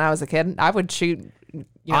I had when I was a kid. I would shoot,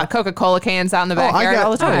 Coca-Cola cans out in the backyard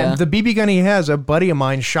all the time. the BB gun he has. A buddy of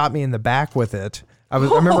mine shot me in the back with it. I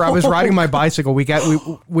remember I was riding my bicycle. We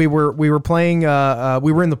were playing.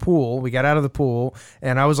 We were in the pool. We got out of the pool,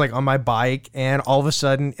 and I was like on my bike, and all of a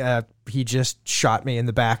sudden, he just shot me in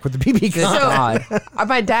the back with the BB gun. God.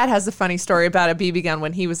 My dad has a funny story about a BB gun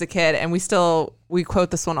when he was a kid, and we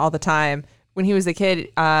quote this one all the time. When he was a kid,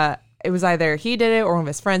 it was either he did it or one of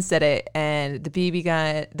his friends did it, and the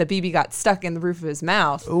BB got stuck in the roof of his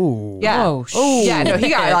mouth. Ooh. Yeah. Oh, Yeah, no, he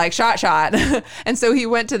got like shot. And so he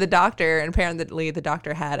went to the doctor, and apparently the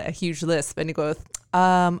doctor had a huge lisp, and he goes,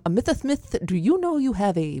 Mr. Smith, do you know you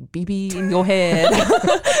have a BB in your head?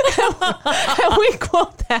 And we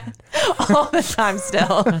quote that all the time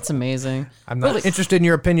still. That's amazing. I'm not interested in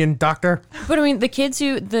your opinion, doctor. But I mean, the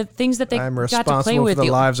things that they I'm got to play responsible with. for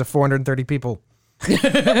the lives of 430 people. We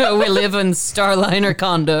live in Starliner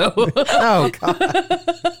condo. Oh, God.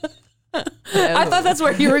 I thought that's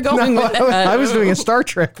where you were going with that. I was doing a Star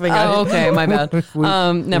Trek thing. Oh, okay, my bad.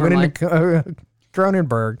 Never mind.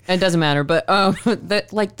 Cronenberg. It doesn't matter, but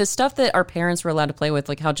the stuff that our parents were allowed to play with,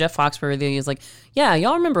 like how Jeff Foxworthy is like, yeah,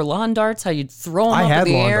 y'all remember lawn darts? How you'd throw them I up had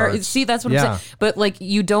in the lawn air? darts. See, that's what Yeah. I'm saying. But like,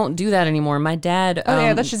 you don't do that anymore. My dad. Oh,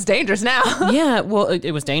 yeah, that's just dangerous now. Yeah, well,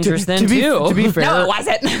 it was dangerous then be, too. To be fair, No, it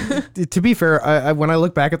wasn't. to be fair, I, when I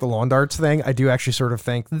look back at the lawn darts thing, I do actually sort of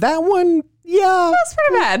think that one, yeah, That's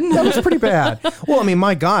pretty bad. that was pretty bad. Well, I mean,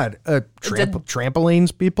 my God,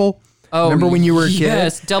 trampolines, people. Oh, remember when you were a kid?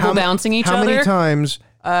 yes, double bouncing each How many other? times?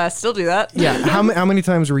 Still do that. Yeah, how many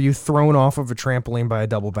times were you thrown off of a trampoline by a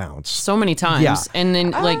double bounce? So many times, Yeah. and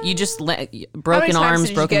then like you just How many broken times arms, did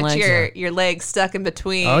you broken get legs. your legs stuck in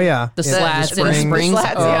between? Oh yeah, The Yeah, slats and the springs. springs.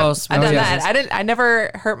 Slats, Oh, yeah. springs. I done yeah. that. I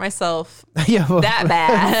never hurt myself Yeah, well, that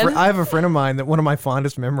bad. I have a friend of mine that one of my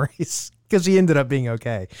fondest memories, because he ended up being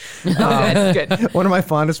okay. Good. One of my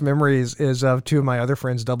fondest memories is of two of my other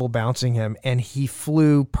friends double bouncing him, and he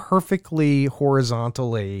flew perfectly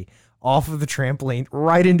horizontally off of the trampoline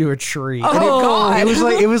right into a tree. And God.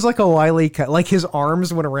 it was like a Wile E. Cut. Like his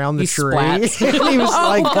arms went around the He tree, splats. and he was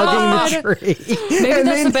like hugging the tree. Maybe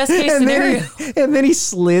that's the best case scenario. And then he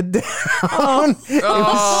slid down. It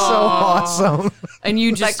was so awesome. And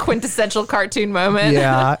you Like just quintessential cartoon moment.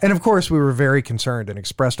 Yeah, and of course we were very concerned and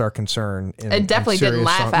expressed our concern. And definitely didn't serious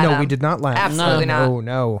laugh song. at No, him. we did not laugh. Absolutely not.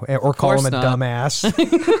 No, or call him a course not. dumbass.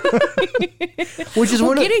 Which is well,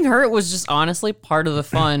 one of getting hurt was just honestly part of the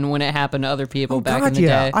fun when it happened to other people back in the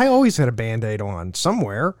yeah. day. I always had a Band-Aid on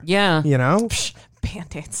somewhere. Yeah, You know?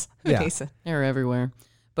 Band-Aids. Yeah. Jason. they're everywhere.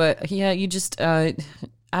 But yeah, you just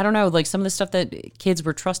I don't know, like some of the stuff that kids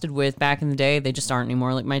were trusted with back in the day, they just aren't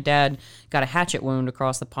anymore. Like my dad got a hatchet wound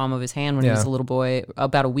across the palm of his hand when he was Yeah. a little boy,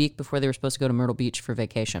 about a week before they were supposed to go to Myrtle Beach for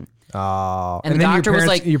vacation. Oh, And the then doctor was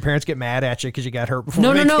like- your parents get mad at you because you got hurt before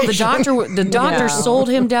No. The vacation. doctor Yeah. sold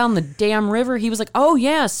him down the damn river. He was like, "Oh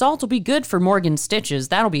yeah, salt will be good for Morgan stitches.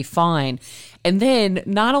 That'll be fine." And then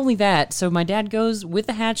not only that, so my dad goes with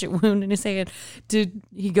a hatchet wound in his hand.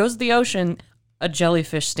 He goes to the ocean. A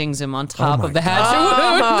jellyfish stings him on top my of the hatchet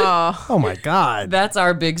wound. Oh, Oh my God. That's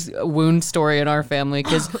our big wound story in our family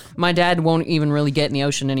because my dad won't even really get in the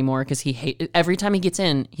ocean anymore because every time he gets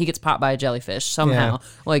in, he gets popped by a jellyfish somehow. Yeah.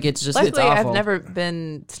 Like it's just luckily, it's awful. I've never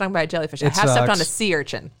been stung by a jellyfish. It I have stepped on sucks. a sea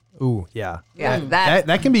urchin. Ooh, yeah. Yeah,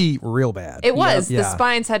 That can be real bad. It was. Yeah. The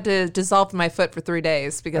spines had to dissolve my foot for 3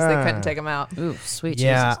 days because they couldn't take them out. Ooh, sweet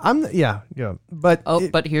Yeah, Jesus. yeah. But Oh,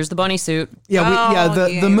 but here's the bunny suit. yeah, Oh,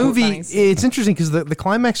 the yeah, movie. funnies. It's interesting because the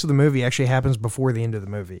climax of the movie actually happens before the end of the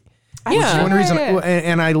movie. Yeah. One reason, Yeah.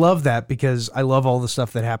 and I love that because I love all the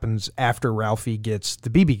stuff that happens after Ralphie gets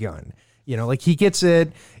the BB gun. You know, like he gets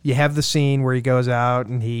it. You have the scene where he goes out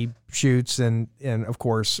and he shoots and of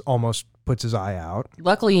course almost puts his eye out.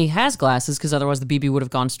 Luckily, he has glasses because otherwise the BB would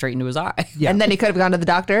have gone straight into his eye. Yeah. And then he could have gone to the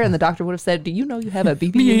doctor, and the doctor would have said, "Do you know you have a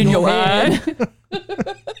BB in your head?"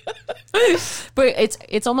 But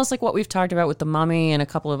it's almost like what we've talked about with the Mummy and a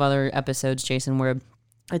couple of other episodes, Jason, where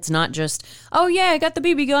it's not just, oh yeah, I got the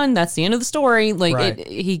BB gun. That's the end of the story. Like Right.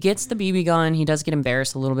 he gets the BB gun. He does get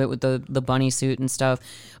embarrassed a little bit with the bunny suit and stuff.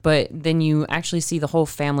 But then you actually see the whole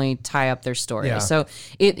family tie up their story. Yeah. So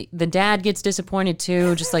the dad gets disappointed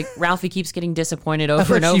too. Just like Ralphie keeps getting disappointed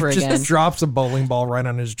over and over She again. just drops a bowling ball right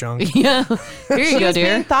on his junk. Yeah. Here you She go, was being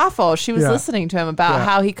dear. thoughtful. She was Yeah. listening to him about Yeah.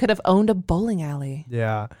 how he could have owned a bowling alley.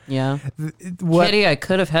 Yeah. Yeah. What Kitty, I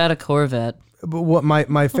could have had a Corvette. But what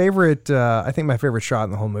my favorite, I think my favorite shot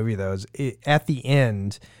in the whole movie though is at the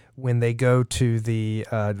end when they go to the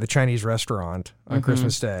Chinese restaurant on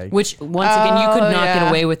Christmas Day. Which once again, you could Oh, not get yeah.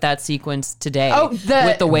 away with that sequence today. Oh,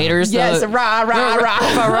 with the waiters. Yes, the, rah, rah,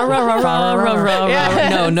 rah.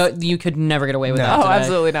 Yeah. No, you could never get away with No. that. Oh, today.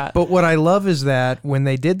 absolutely not. But what I love is that when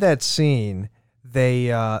they did that scene,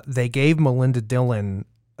 they gave Melinda Dillon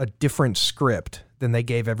a different script than they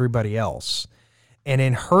gave everybody else, and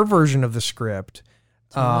in her version of the script,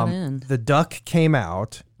 what end? the duck came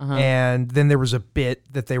out, and then there was a bit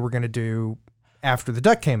that they were going to do after the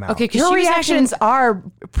duck came out. Okay, 'cause Your she was reactions are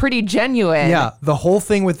pretty genuine. Yeah, the whole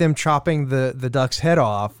thing with them chopping the duck's head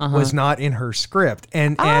off was not in her script,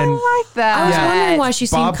 and I like that. I was wondering why she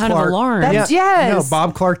seemed Bob kind Clark- of alarmed. That- Yes. no,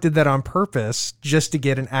 Bob Clark did that on purpose just to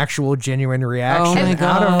get an actual genuine reaction Oh my out of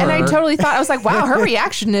God. her. And I totally thought, I was like, wow, her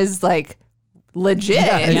reaction is like legit.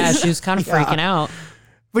 yeah, she was kind of freaking out.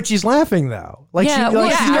 But she's laughing though, like Yeah, she, well,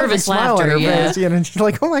 like, yeah, she's got a big nervous smile on laughter, her yeah. face, and she's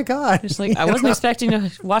like, "Oh my god!" It's like I wasn't expecting to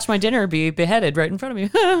watch my dinner be beheaded right in front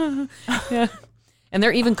of me. yeah. And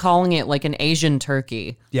they're even calling it like an Asian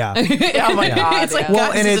turkey. Yeah, Oh my God. It's like, yeah.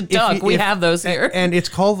 guys, this is a duck. We if- have those here. and it's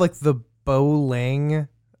called like the Bo Ling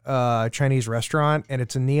Chinese restaurant, and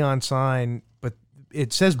it's a neon sign, but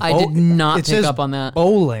it says I did not it pick says up on that.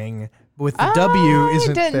 bowling, but the W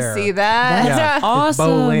isn't I didn't there. see that. Yeah. Awesome.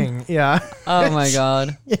 Bowling, yeah. Oh my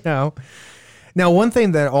God. You know. Now, one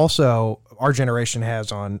thing that also our generation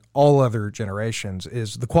has on all other generations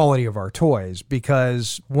is the quality of our toys,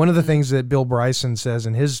 because one of the things that Bill Bryson says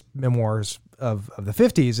in his memoirs of the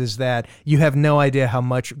 50s is that you have no idea how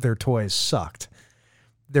much their toys sucked.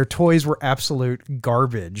 Their toys were absolute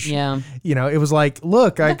garbage. Yeah. You know, it was like,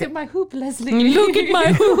 look, Look at my hoop, Leslie. Look at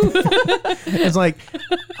my hoop. it's like,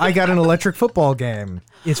 I got an electric football game.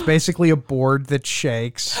 It's basically a board that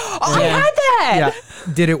shakes. Oh, I had that.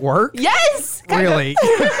 Yeah. Did it work? Yes. Really?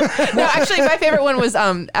 No, actually, my favorite one was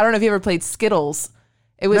I don't know if you ever played Skittles.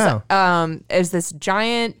 It was No. it was this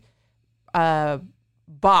giant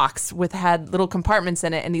box with had little compartments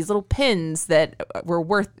in it and these little pins that were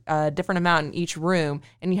worth a different amount in each room,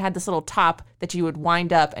 and you had this little top that you would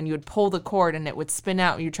wind up and you would pull the cord and it would spin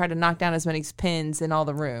out and you try to knock down as many pins in all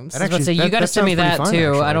the rooms. That I was about to say, actually- you got to that send me sounds that pretty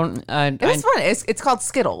too. fun, I actually. don't. It was fun. It's called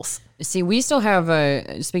Skittles. See, we still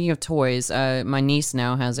have. Speaking of toys, my niece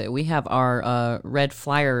now has it. We have our red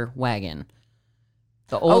flyer wagon,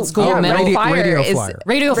 the old school yeah, metal Radio Flyer Radio is- Flyer.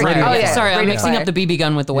 radio flyer. Oh, yeah. yeah, Sorry, I'm Radio mixing Flyer. up the BB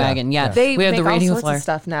gun with the wagon. Yeah, They we have make the radio all sorts flyer. of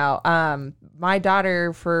stuff now. My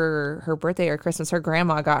daughter, for her birthday or Christmas, her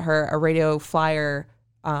grandma got her a Radio Flyer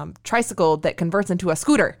tricycle that converts into a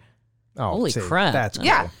scooter. Oh, Holy see, crap! That's cool.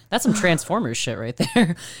 Yeah. That's some Transformers shit right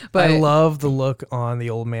there. But I love the look on the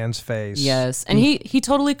old man's face. yes, and he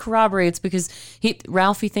totally corroborates because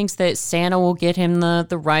Ralphie thinks that Santa will get him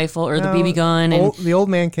the rifle or the BB gun, and the old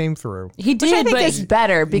man came through. he did. Which I think but is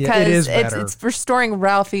better because is better. it's restoring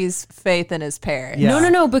Ralphie's faith in his parents. Yeah.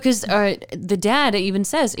 No, because the dad even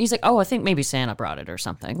says, he's like, oh, I think maybe Santa brought it or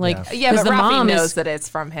something. Like, Yeah, 'cause but the Ralphie mom knows that it's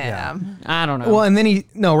from him. Yeah. I don't know. Well, and then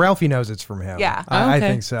Ralphie knows it's from him. Yeah. I Okay.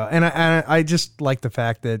 think so. And I just like the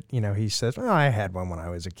fact that, he says, oh, I had one when I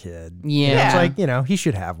was a kid. Yeah. It's like, he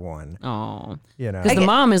should have one. Oh, You know. because the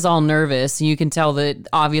mom is all nervous. You can tell that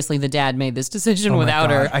obviously the dad made this decision Oh my without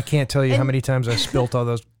God, her. I can't tell you how many times I spilt all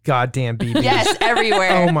those goddamn BBs. Yes,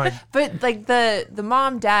 everywhere. Oh my. But like the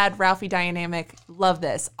mom dad Ralphie dynamic, love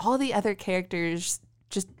this. All the other characters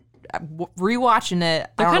just rewatching it.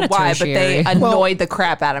 I don't know kinda why, but they tertiary. annoyed the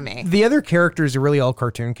crap out of me. The other characters are really all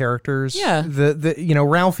cartoon characters. Yeah.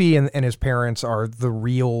 Ralphie and his parents are the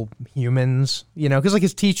real humans, because like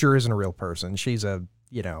his teacher isn't a real person. She's a,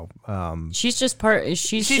 She's just part.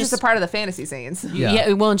 She's just a part of the fantasy scenes.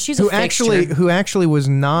 Yeah. Well, and she's a fixture. who actually was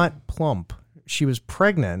not plump. She was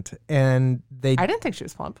pregnant, and they I didn't think she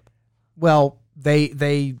was plump.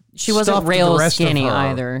 they She wasn't stuffed rail the rest of skinny her.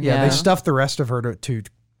 either, Yeah, yeah. they stuffed the rest of her to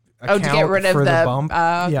account to get rid of for the the bump.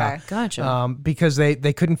 oh, okay. Yeah, Gotcha. because they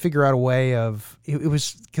couldn't figure out a way of it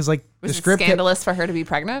was because like Was the it script kept, scandalous for her to be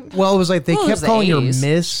pregnant? well, it was like they Well, it was kept the calling her 80s.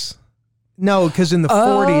 Miss. No, because in the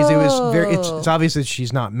 40s it was very. It's obvious that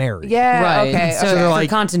she's not married. Yeah. right. Okay. So okay. they're for like-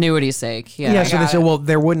 continuity's sake, yeah. Yeah, so they got said, it. well,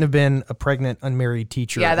 there wouldn't have been a pregnant, unmarried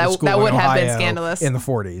teacher. Yeah, at the that school in would have been Ohio scandalous. in the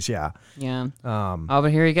 40s. Yeah, Yeah. Oh, but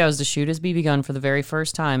here he goes to shoot his BB gun for the very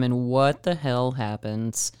first time, and what the hell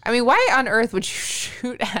happens? I mean, why on earth would you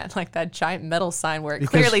shoot at like that giant metal sign where Because-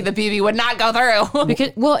 clearly the BB would not go through? Because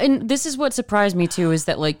and this is what surprised me too, is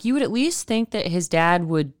that like you would at least think that his dad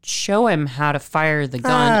would show him how to fire the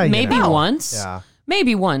gun, maybe once. Yeah.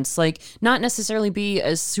 Maybe once, like not necessarily be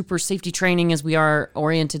as super safety training as we are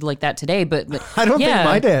oriented like that today, but I don't think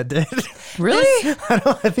my dad did. really.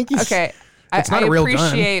 I think he's Okay. It's I not a real gun.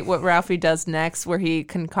 appreciate what Ralphie does next, where he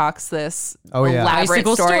concocts this Oh, yeah. elaborate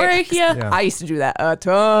Icicle story? Yeah. Yeah. I used to do that a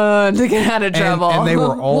ton to get out of trouble. And they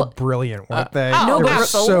were all brilliant, weren't they? Oh, They were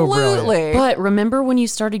absolutely. so brilliant. But remember when you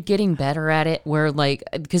started getting better at it, where like,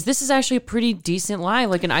 because this is actually a pretty decent lie.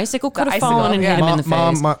 Like an icicle could have icicle, fallen and yeah. hit him in the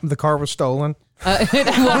face. Mom, the car was stolen.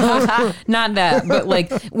 Well, not that, but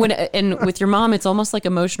like and with your mom, it's almost like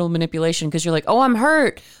emotional manipulation because you're like, oh, I'm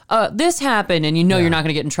hurt. This happened. And you're not going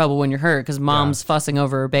to get in trouble when you're hurt because mom's fussing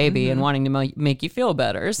over her baby and wanting to make you feel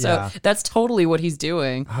better. So that's totally what he's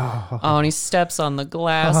doing. Oh, and he steps on the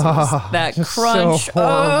glass. That crunch.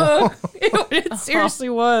 So It seriously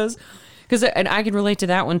was. And I can relate to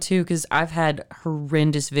that one too, because I've had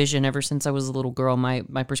horrendous vision ever since I was a little girl. My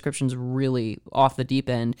prescription's really off the deep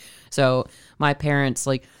end. So my parents,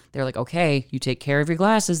 they're like, okay, you take care of your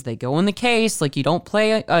glasses. They go in the case. Like, you don't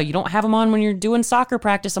you don't have them on when you're doing soccer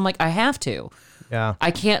practice. I'm like, I have to. Yeah.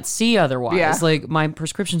 I can't see otherwise. Yeah. Like, my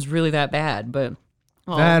prescription's really that bad, but.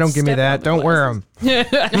 Don't give me that. Don't wear them.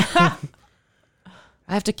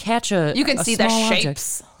 I have to catch You can a see the small object.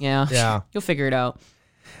 shapes. Yeah. Yeah. You'll figure it out.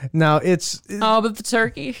 Now it's Oh, but the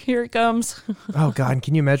turkey, here it comes. oh God,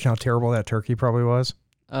 can you imagine how terrible that turkey probably was?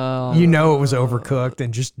 Oh. You know it was overcooked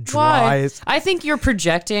and just dry. Why? I think you're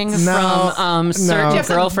projecting No, from certain no.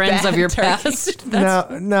 girlfriends of your Bad turkey.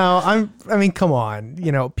 past. No, I mean, come on.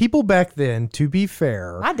 People back then, to be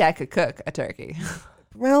fair. My dad could cook a turkey.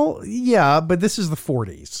 Well, yeah, but this is the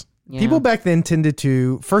 40s. Yeah. People back then tended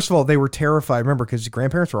to, first of all, they were terrified. Remember, because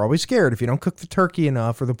grandparents were always scared. If you don't cook the turkey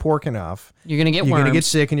enough or the pork enough, You're going to get you're worms. going to get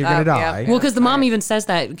sick and you're going to yeah. die. Well, because the mom even says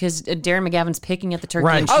that because Darren McGavin's picking at the turkey.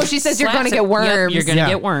 Right. and Oh, she says you're slaps gonna it. get worms. Yep, you're going to Yeah.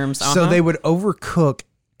 get worms. So they would overcook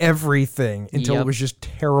everything until Yep. it was just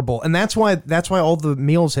terrible. And that's why all the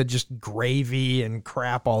meals had just gravy and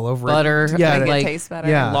crap all over Butter, it. Yeah, Make like it taste better.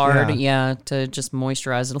 yeah. lard, to just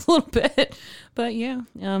moisturize it a little bit. But yeah,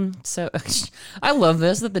 so I love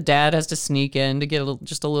this that the dad has to sneak in to get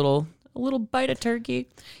a little bite of turkey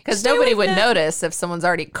Because Stay nobody with would that. notice if someone's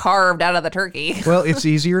already carved out of the turkey. Well, it's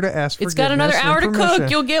easier to ask for It's got another hour to cook.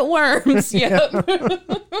 You'll get worms. Yep.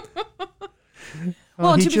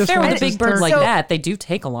 Well, he to be just fair, with a wants big his bird like turkey. that, they do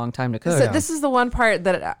take a long time to cook. So this is the one part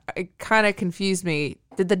that it kind of confused me.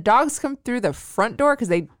 Did the dogs come through the front door? Because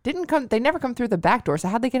they didn't come. They never come through the back door. So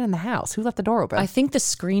how'd they get in the house? Who left the door open? I think the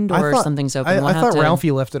screen door or something's open. I We'll have thought to-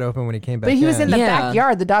 Ralphie left it open when he came back but he was in the Yeah.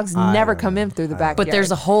 backyard. The dogs never come in through the backyard. But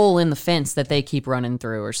there's a hole in the fence that they keep running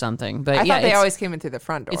through or something. But I yeah, thought they it's- always came in through the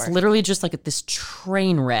front door. It's literally just like this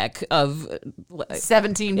train wreck of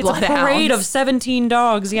 17 it's a parade bloodhounds. of 17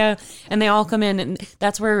 dogs, yeah, and they all come in, and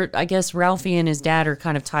that's where I guess Ralphie and his dad are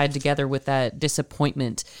kind of tied together with that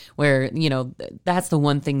disappointment, where that's the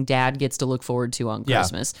one thing Dad gets to look forward to on Yeah.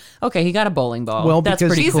 Christmas. Okay, he got a bowling ball. Well, that's because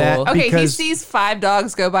pretty he's cool. that- Okay, he because- sees 5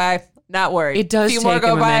 dogs go by. Not worried. It does A few more take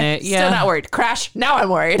go him a by. minute, yeah. Still not worried. Crash. Now I'm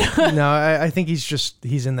worried. No, I think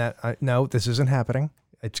he's in that. No, this isn't happening.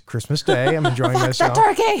 It's Christmas Day. I'm enjoying myself.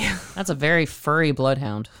 Turkey. That's a very furry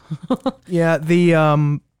bloodhound. Yeah,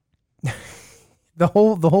 the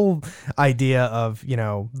whole idea of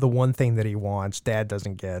the one thing that he wants, Dad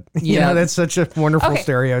doesn't get. Yeah. That's such a wonderful Okay,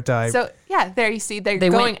 stereotype. So yeah, there you see they're They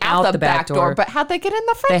going went out the back door. But how'd they get in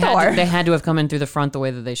the They front door? had to have come in through the front the way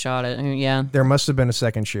that they shot it. Yeah. There must have been a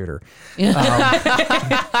second shooter.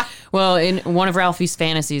 Well, in one of Ralphie's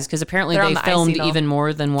fantasies, because apparently They're on they the filmed icy knoll. even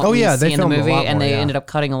more than what Oh, we yeah, see they in the filmed a movie, lot and more, they yeah. ended up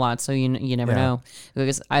cutting a lot, so you never Yeah. know.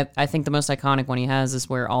 Because I think the most iconic one he has is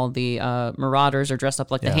where all the Marauders are dressed up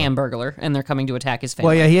like the Hamburglar, and they're coming to attack his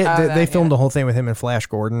family. Well, yeah, they that, filmed the whole thing with him and Flash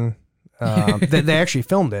Gordon. They actually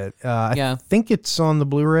filmed it. Yeah. I think it's on the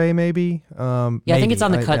Blu-ray, maybe. Yeah, I think it's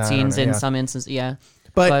on the I don't cutscenes know, in yeah. some instances. Yeah,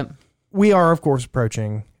 But we are, of course,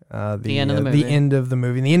 approaching the end of the movie. the end of the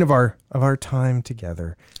movie, the end of our time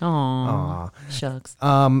together. Aw, shucks.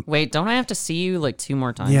 Wait, don't I have to see you like 2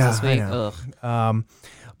 more times Yeah, this I week? know. Ugh.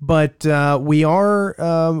 But we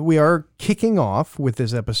are kicking off with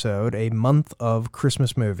this episode a month of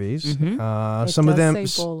Christmas movies. Some of them,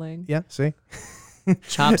 bowling. yeah. See,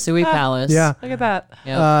 Chop Suey Palace. yeah. Look at that.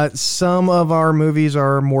 Yep. Some of our movies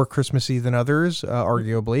are more Christmassy than others,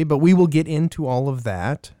 arguably, but we will get into all of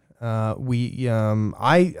that. I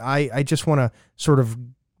just want to sort of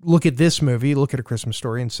look at this movie, look at A Christmas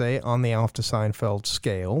Story, and say, on the Alf to Seinfeld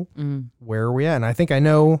scale, where are we at? And I think I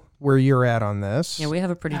know where you're at on this. Yeah, we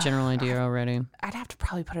have a pretty general idea already. I'd have to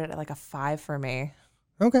probably put it at like a 5 for me.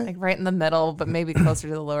 Okay. Like right in the middle, but maybe closer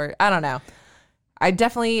to the lower. I don't know. I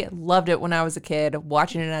definitely loved it when I was a kid.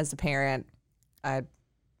 Watching it as a parent, I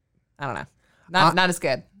don't know. Not as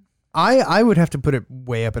good. I would have to put it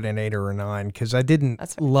way up at an 8 or a 9 because I didn't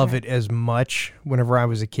That's fair. love it as much whenever I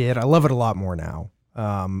was a kid. I love it a lot more now.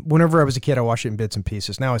 Whenever I was a kid, I watched it in bits and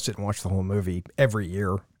pieces. Now I sit and watch the whole movie every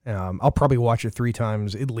year. I'll probably watch it 3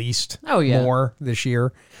 times at least. Oh, yeah. More this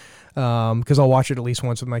year. Because I'll watch it at least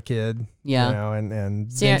once with my kid. Yeah. And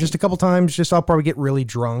See, then just a couple times, I'll probably get really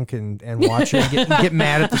drunk and watch it and get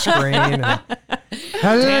mad at the screen. And,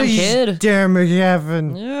 Damn kid. Damn it,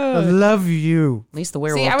 Gavin. Yeah. I love you. At least the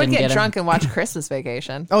werewolf See, I would didn't get him. drunk and watch Christmas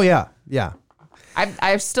Vacation. Oh, yeah. Yeah.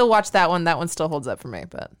 I've still watched that one. That one still holds up for me,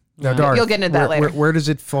 but Now, Darth, you'll get into that later. Where does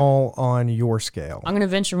it fall on your scale? I'm going to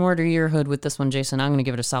venture more to your hood with this one, Jason. I'm going to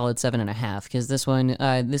give it a solid 7.5 because this one,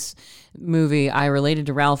 this movie, I related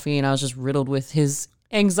to Ralphie and I was just riddled with his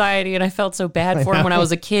anxiety and I felt so bad for him when I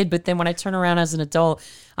was a kid. But then when I turn around as an adult,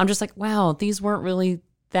 I'm just like, wow, these weren't really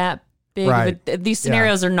that big. Right. These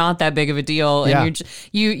scenarios are not that big of a deal, and Yeah.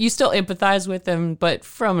 you still empathize with them, but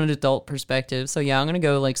from an adult perspective. So yeah, I'm gonna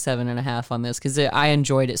go like 7.5 on this because I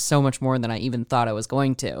enjoyed it so much more than I even thought I was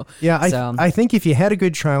going to. Yeah, So- I think if you had a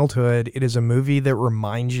good childhood, it is a movie that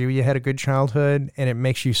reminds you had a good childhood, and it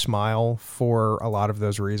makes you smile for a lot of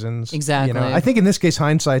those reasons. Exactly. I think in this case,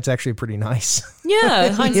 hindsight's actually pretty nice. Yeah,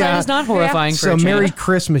 hindsight Yeah. is not horrifying. For So a change. Merry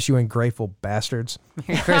Christmas, you ungrateful bastards.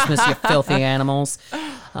 Merry Christmas, you filthy animals.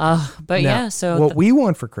 But Now, yeah, so what we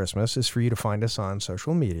want for Christmas is for you to find us on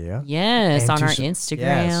social media. yes, And on to our s-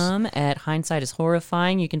 Instagram at Hindsight is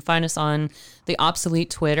Horrifying. You can find us on the obsolete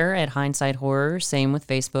Twitter at Hindsight Horror. Same with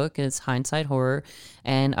Facebook, it's Hindsight Horror.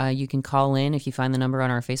 And you can call in if you find the number on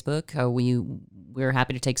our Facebook. We're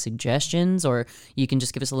happy to take suggestions, or you can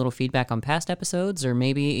just give us a little feedback on past episodes, or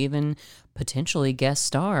maybe even potentially guest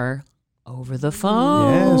star over the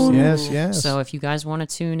phone. Yes. So if you guys want to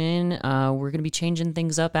tune in, we're going to be changing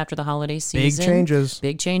things up after the holiday Big season. changes.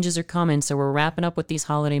 Big changes are coming. So we're wrapping up with these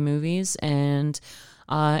holiday movies. And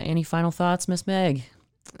any final thoughts, Miss Meg?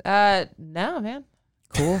 No, man.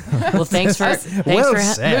 Cool. Well, thanks for Well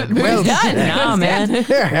said. Well done. No, man.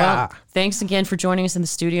 Yeah. Well, thanks again for joining us in the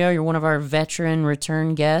studio. You're one of our veteran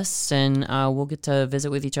return guests, and we'll get to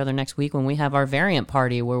visit with each other next week when we have our variant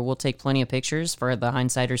party, where we'll take plenty of pictures for the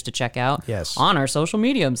hindsighters to check out Yes. on our social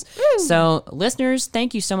mediums. So, listeners,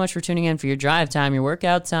 thank you so much for tuning in for your drive time, your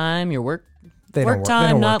workout time, your work They don't work work- they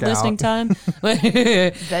time, don't not work listening out.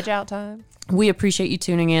 time. Veg out time. We appreciate you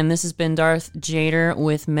tuning in. This has been Darth Jader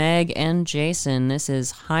with Meg and Jason. This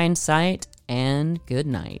is Hindsight, and good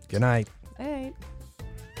night. Good night. All right.